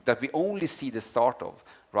development that we only see the start of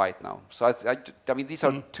right now. So I mean, these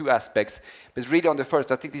are two aspects, but really on the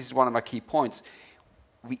first, I think this is one of my key points.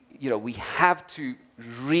 We have to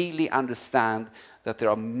really understand that there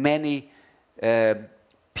are many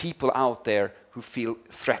people out there who feel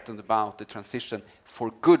threatened about the transition for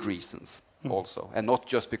good reasons also, and not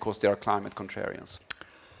just because they are climate contrarians.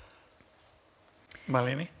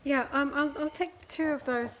 Malini? Yeah, I'll take two of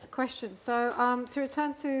those questions. So to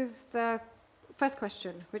return to the first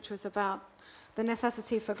question, which was about the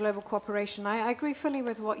necessity for global cooperation, I agree fully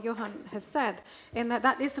with what Johan has said, in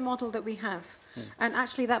that is the model that we have. And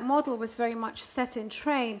actually that model was very much set in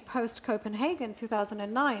train post-Copenhagen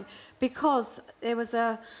 2009, because there was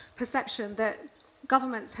a perception that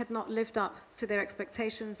governments had not lived up to their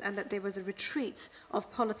expectations and that there was a retreat of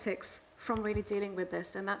politics from really dealing with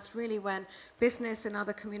this. And that's really when business and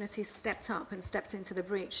other communities stepped up and stepped into the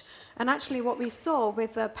breach. And actually what we saw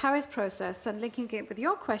with the Paris process, and linking it with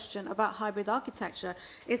your question about hybrid architecture,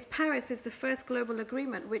 is Paris is the first global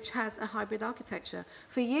agreement which has a hybrid architecture.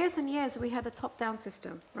 For years and years we had a top-down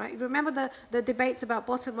system, right? Remember the debates about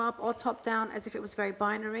bottom-up or top-down as if it was very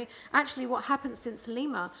binary? Actually what happened since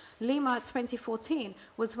Lima 2014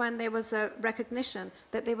 was when there was a recognition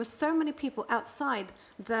that there were so many people outside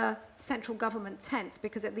the central government tent,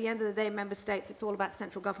 because at the end of the day, member states, it's all about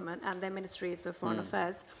central government and their ministries of foreign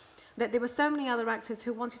affairs, that there were so many other actors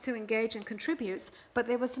who wanted to engage and contribute, but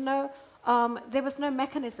there was no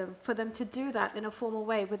mechanism for them to do that in a formal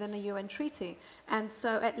way within a UN treaty. And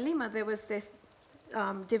so at Lima, there was this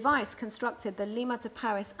device constructed, the Lima to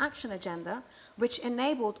Paris Action Agenda, which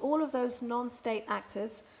enabled all of those non-state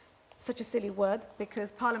actors, such a silly word,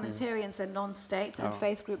 because parliamentarians are non-state and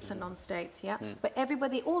faith groups are non-state, yeah? But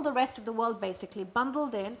everybody, all the rest of the world basically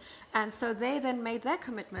bundled in, and so they then made their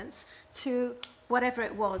commitments to whatever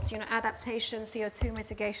it was, adaptation, CO2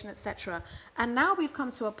 mitigation, etc. And now we've come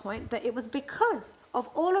to a point that it was because of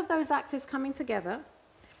all of those actors coming together,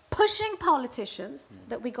 pushing politicians,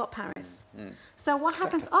 that we got Paris. So what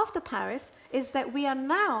happens after Paris is that we are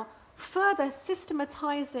now further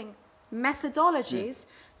systematizing methodologies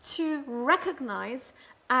to recognize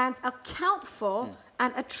and account for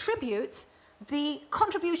and attribute the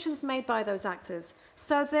contributions made by those actors.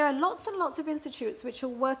 So there are lots and lots of institutes which are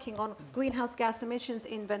working on greenhouse gas emissions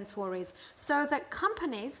inventories, so that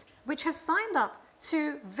companies which have signed up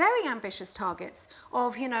to very ambitious targets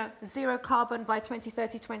of, zero carbon by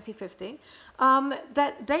 2030, 2050,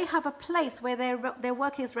 that they have a place where their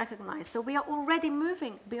work is recognized. So we are already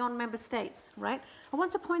moving beyond member states, right? I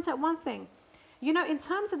want to point out one thing. In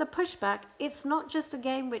terms of the pushback, it's not just a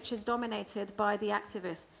game which is dominated by the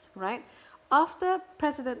activists, right? After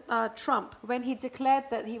President Trump, when he declared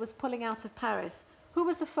that he was pulling out of Paris, who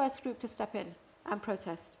was the first group to step in and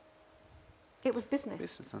protest? It was business.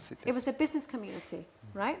 Business and cities. It was the business community,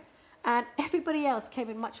 right? and everybody else came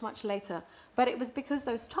in much, much later. But it was because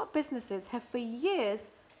those top businesses have for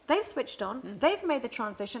years, they've switched on, they've made the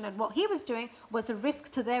transition, and what he was doing was a risk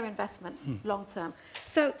to their investments long term.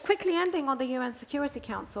 So quickly ending on the UN Security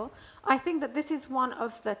Council, I think that this is one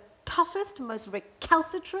of the toughest, most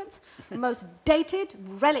recalcitrant, most dated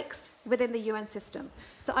relics within the UN system.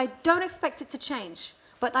 So I don't expect it to change,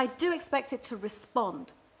 but I do expect it to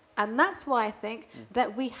respond. And that's why I think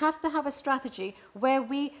that we have to have a strategy where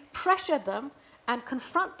we pressure them and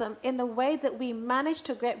confront them in the way that we managed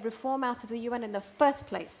to get reform out of the UN in the first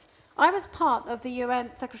place. I was part of the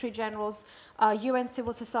UN Secretary General's UN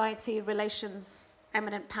Civil Society Relations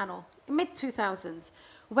Eminent Panel, mid-2000s,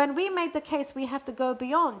 when we made the case we have to go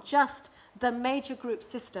beyond just the major group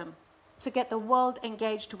system to get the world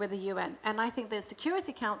engaged with the UN. And I think the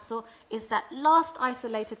Security Council is that last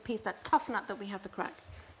isolated piece, that tough nut that we have to crack.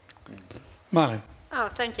 Marlene. Oh,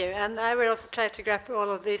 thank you. And I will also try to grab all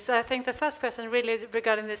of this. I think the first question really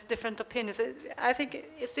regarding these different opinions, I think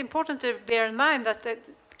it's important to bear in mind that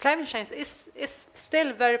climate change is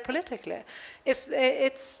still very politically.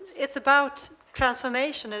 It's about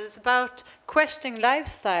transformation. It's about questioning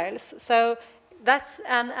lifestyles. So that's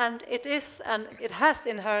and it has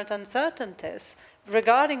inherent uncertainties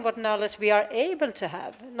regarding what knowledge we are able to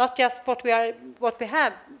have, not just what we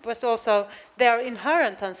have, but also there are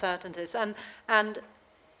inherent uncertainties, and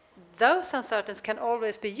those uncertainties can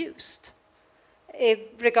always be used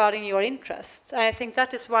regarding your interests. I think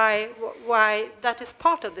that is why that is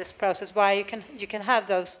part of this process. Why you can have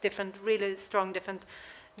those different, really strong different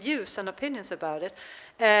views and opinions about it.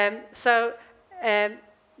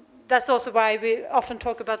 That's also why we often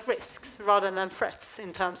talk about risks rather than threats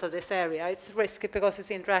in terms of this area. It's risky because it's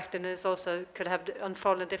interactive and it also could have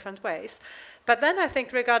unfold in different ways. But then I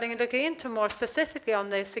think regarding looking into more specifically on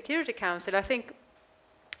the Security Council, I think,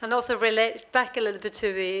 and also relate back a little bit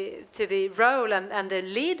to the role and the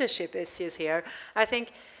leadership issues here, I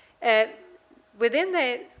think within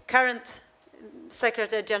the current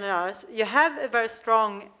Secretary General, you have a very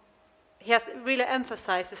strong, he has really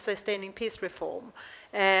emphasized the sustaining peace reform.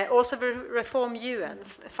 Also reform UN,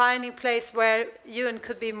 finding a place where UN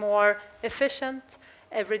could be more efficient,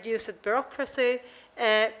 reduce its bureaucracy,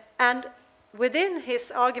 and within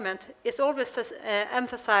his argument is always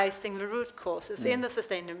emphasizing the root causes in the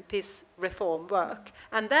sustaining peace reform work.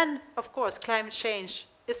 And then, of course, climate change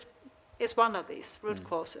is one of these root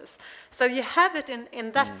causes. So you have it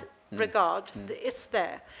in that regard, it's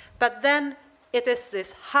there. But then it is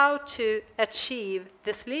this, how to achieve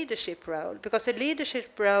this leadership role, because the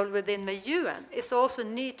leadership role within the UN is also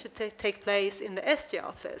need to take place in the SG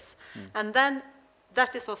office. And then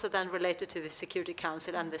that is also then related to the Security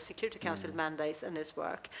Council and the Security Council mandates and its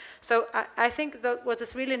work. So I think that what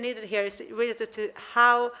is really needed here is really to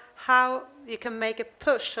how you can make a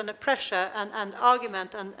push and a pressure and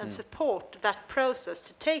argument and support that process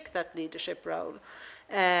to take that leadership role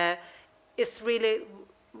is really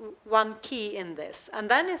one key in this. And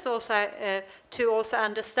then it's also to also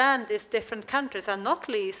understand these different countries, and not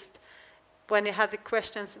least when you have the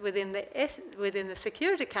questions within the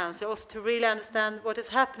Security Council, also to really understand what is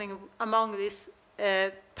happening among these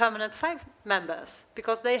permanent 5 members,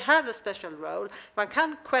 because they have a special role. One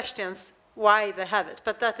can question why they have it,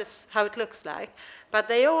 but that is how it looks like. But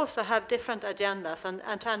they also have different agendas,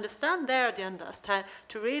 and to understand their agendas,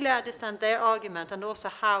 to really understand their argument, and also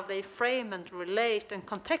how they frame and relate and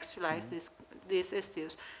contextualize these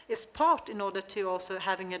issues, is part in order to also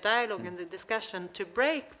having a dialogue in the discussion to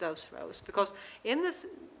break those roles. Because in this,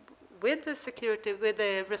 with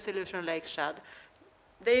the resolution on Lake Chad,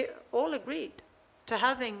 they all agreed to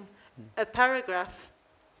having a paragraph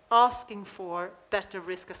asking for better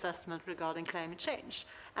risk assessment regarding climate change.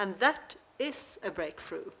 And that is a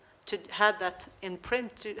breakthrough, to have that in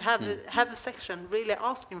print, to have a section really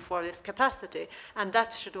asking for this capacity. And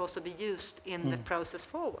that should also be used in the process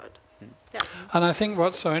forward. Yeah. And I think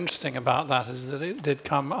what's so interesting about that is that it did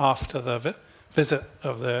come after the visit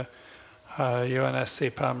of the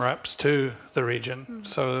UNSC Perm reps to the region,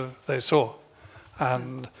 so they saw.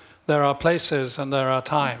 And there are places and there are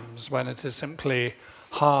times when it is simply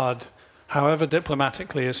hard, however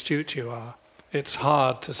diplomatically astute you are, it's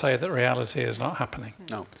hard to say that reality is not happening.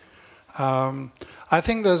 No. I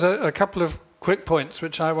think there's a couple of quick points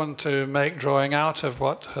which I want to make, drawing out of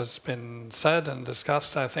what has been said and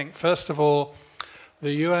discussed. I think, first of all,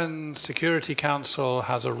 the UN Security Council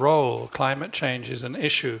has a role. Climate change is an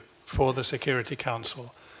issue for the Security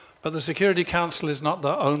Council. But the Security Council is not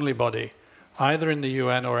the only body, either in the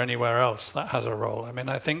UN or anywhere else, that has a role. I mean,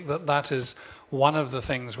 I think that that is one of the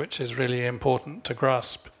things which is really important to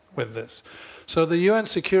grasp with this. So the UN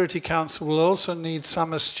Security Council will also need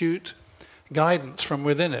some astute guidance from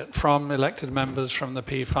within it, from elected members, from the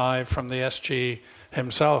P5, from the SG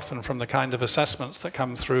himself, and from the kind of assessments that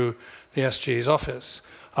come through the SG's office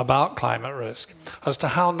about climate risk, as to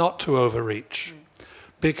how not to overreach.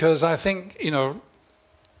 Because I think,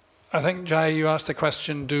 Jai, you asked the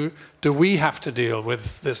question, do we have to deal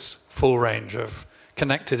with this full range of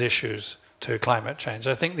connected issues to climate change?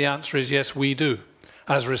 I think the answer is yes, we do.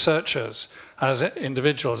 As researchers, as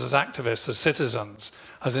individuals, as activists, as citizens,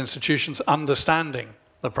 as institutions understanding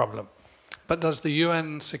the problem. But does the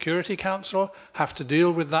UN Security Council have to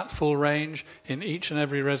deal with that full range in each and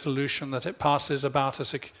every resolution that it passes about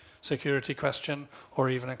a security question or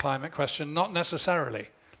even a climate question? Not necessarily.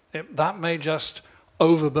 That may just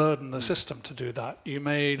overburden the system to do that. You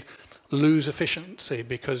may lose efficiency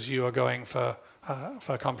because you are going for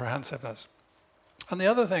comprehensiveness. And the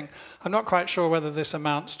other thing, I'm not quite sure whether this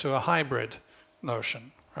amounts to a hybrid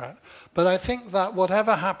notion, right? But I think that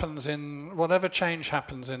whatever change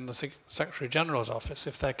happens in the Secretary General's office,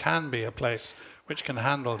 if there can be a place which can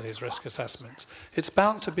handle these risk assessments, it's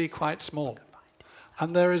bound to be quite small.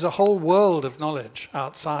 And there is a whole world of knowledge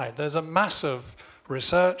outside. There's a massive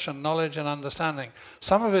research and knowledge and understanding.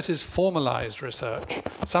 Some of it is formalized research.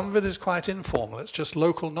 Some of it is quite informal. It's just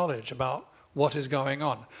local knowledge about what is going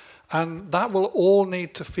on. And that will all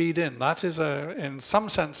need to feed in. That is, in some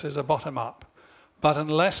senses, a bottom-up. But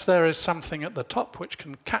unless there is something at the top which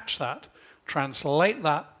can catch that, translate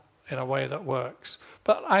that in a way that works.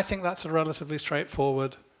 But I think that's a relatively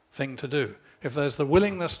straightforward thing to do. If there's the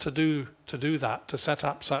willingness to do that, to set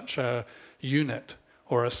up such a unit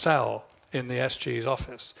or a cell in the SG's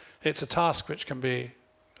office, it's a task which can be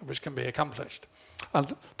accomplished.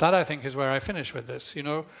 And that, I think, is where I finish with this.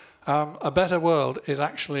 A better world is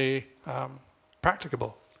actually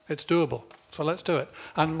practicable. It's doable. So let's do it.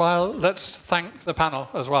 And let's thank the panel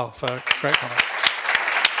as well for great comments.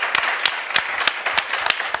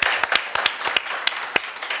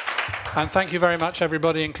 And thank you very much,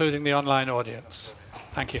 everybody, including the online audience.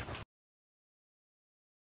 Thank you.